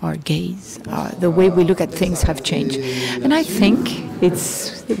course, our gaze, the way we look at things have changed. And I think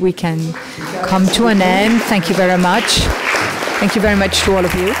we can come to an end. Thank you very much. Thank you very much to all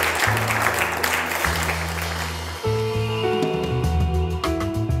of you.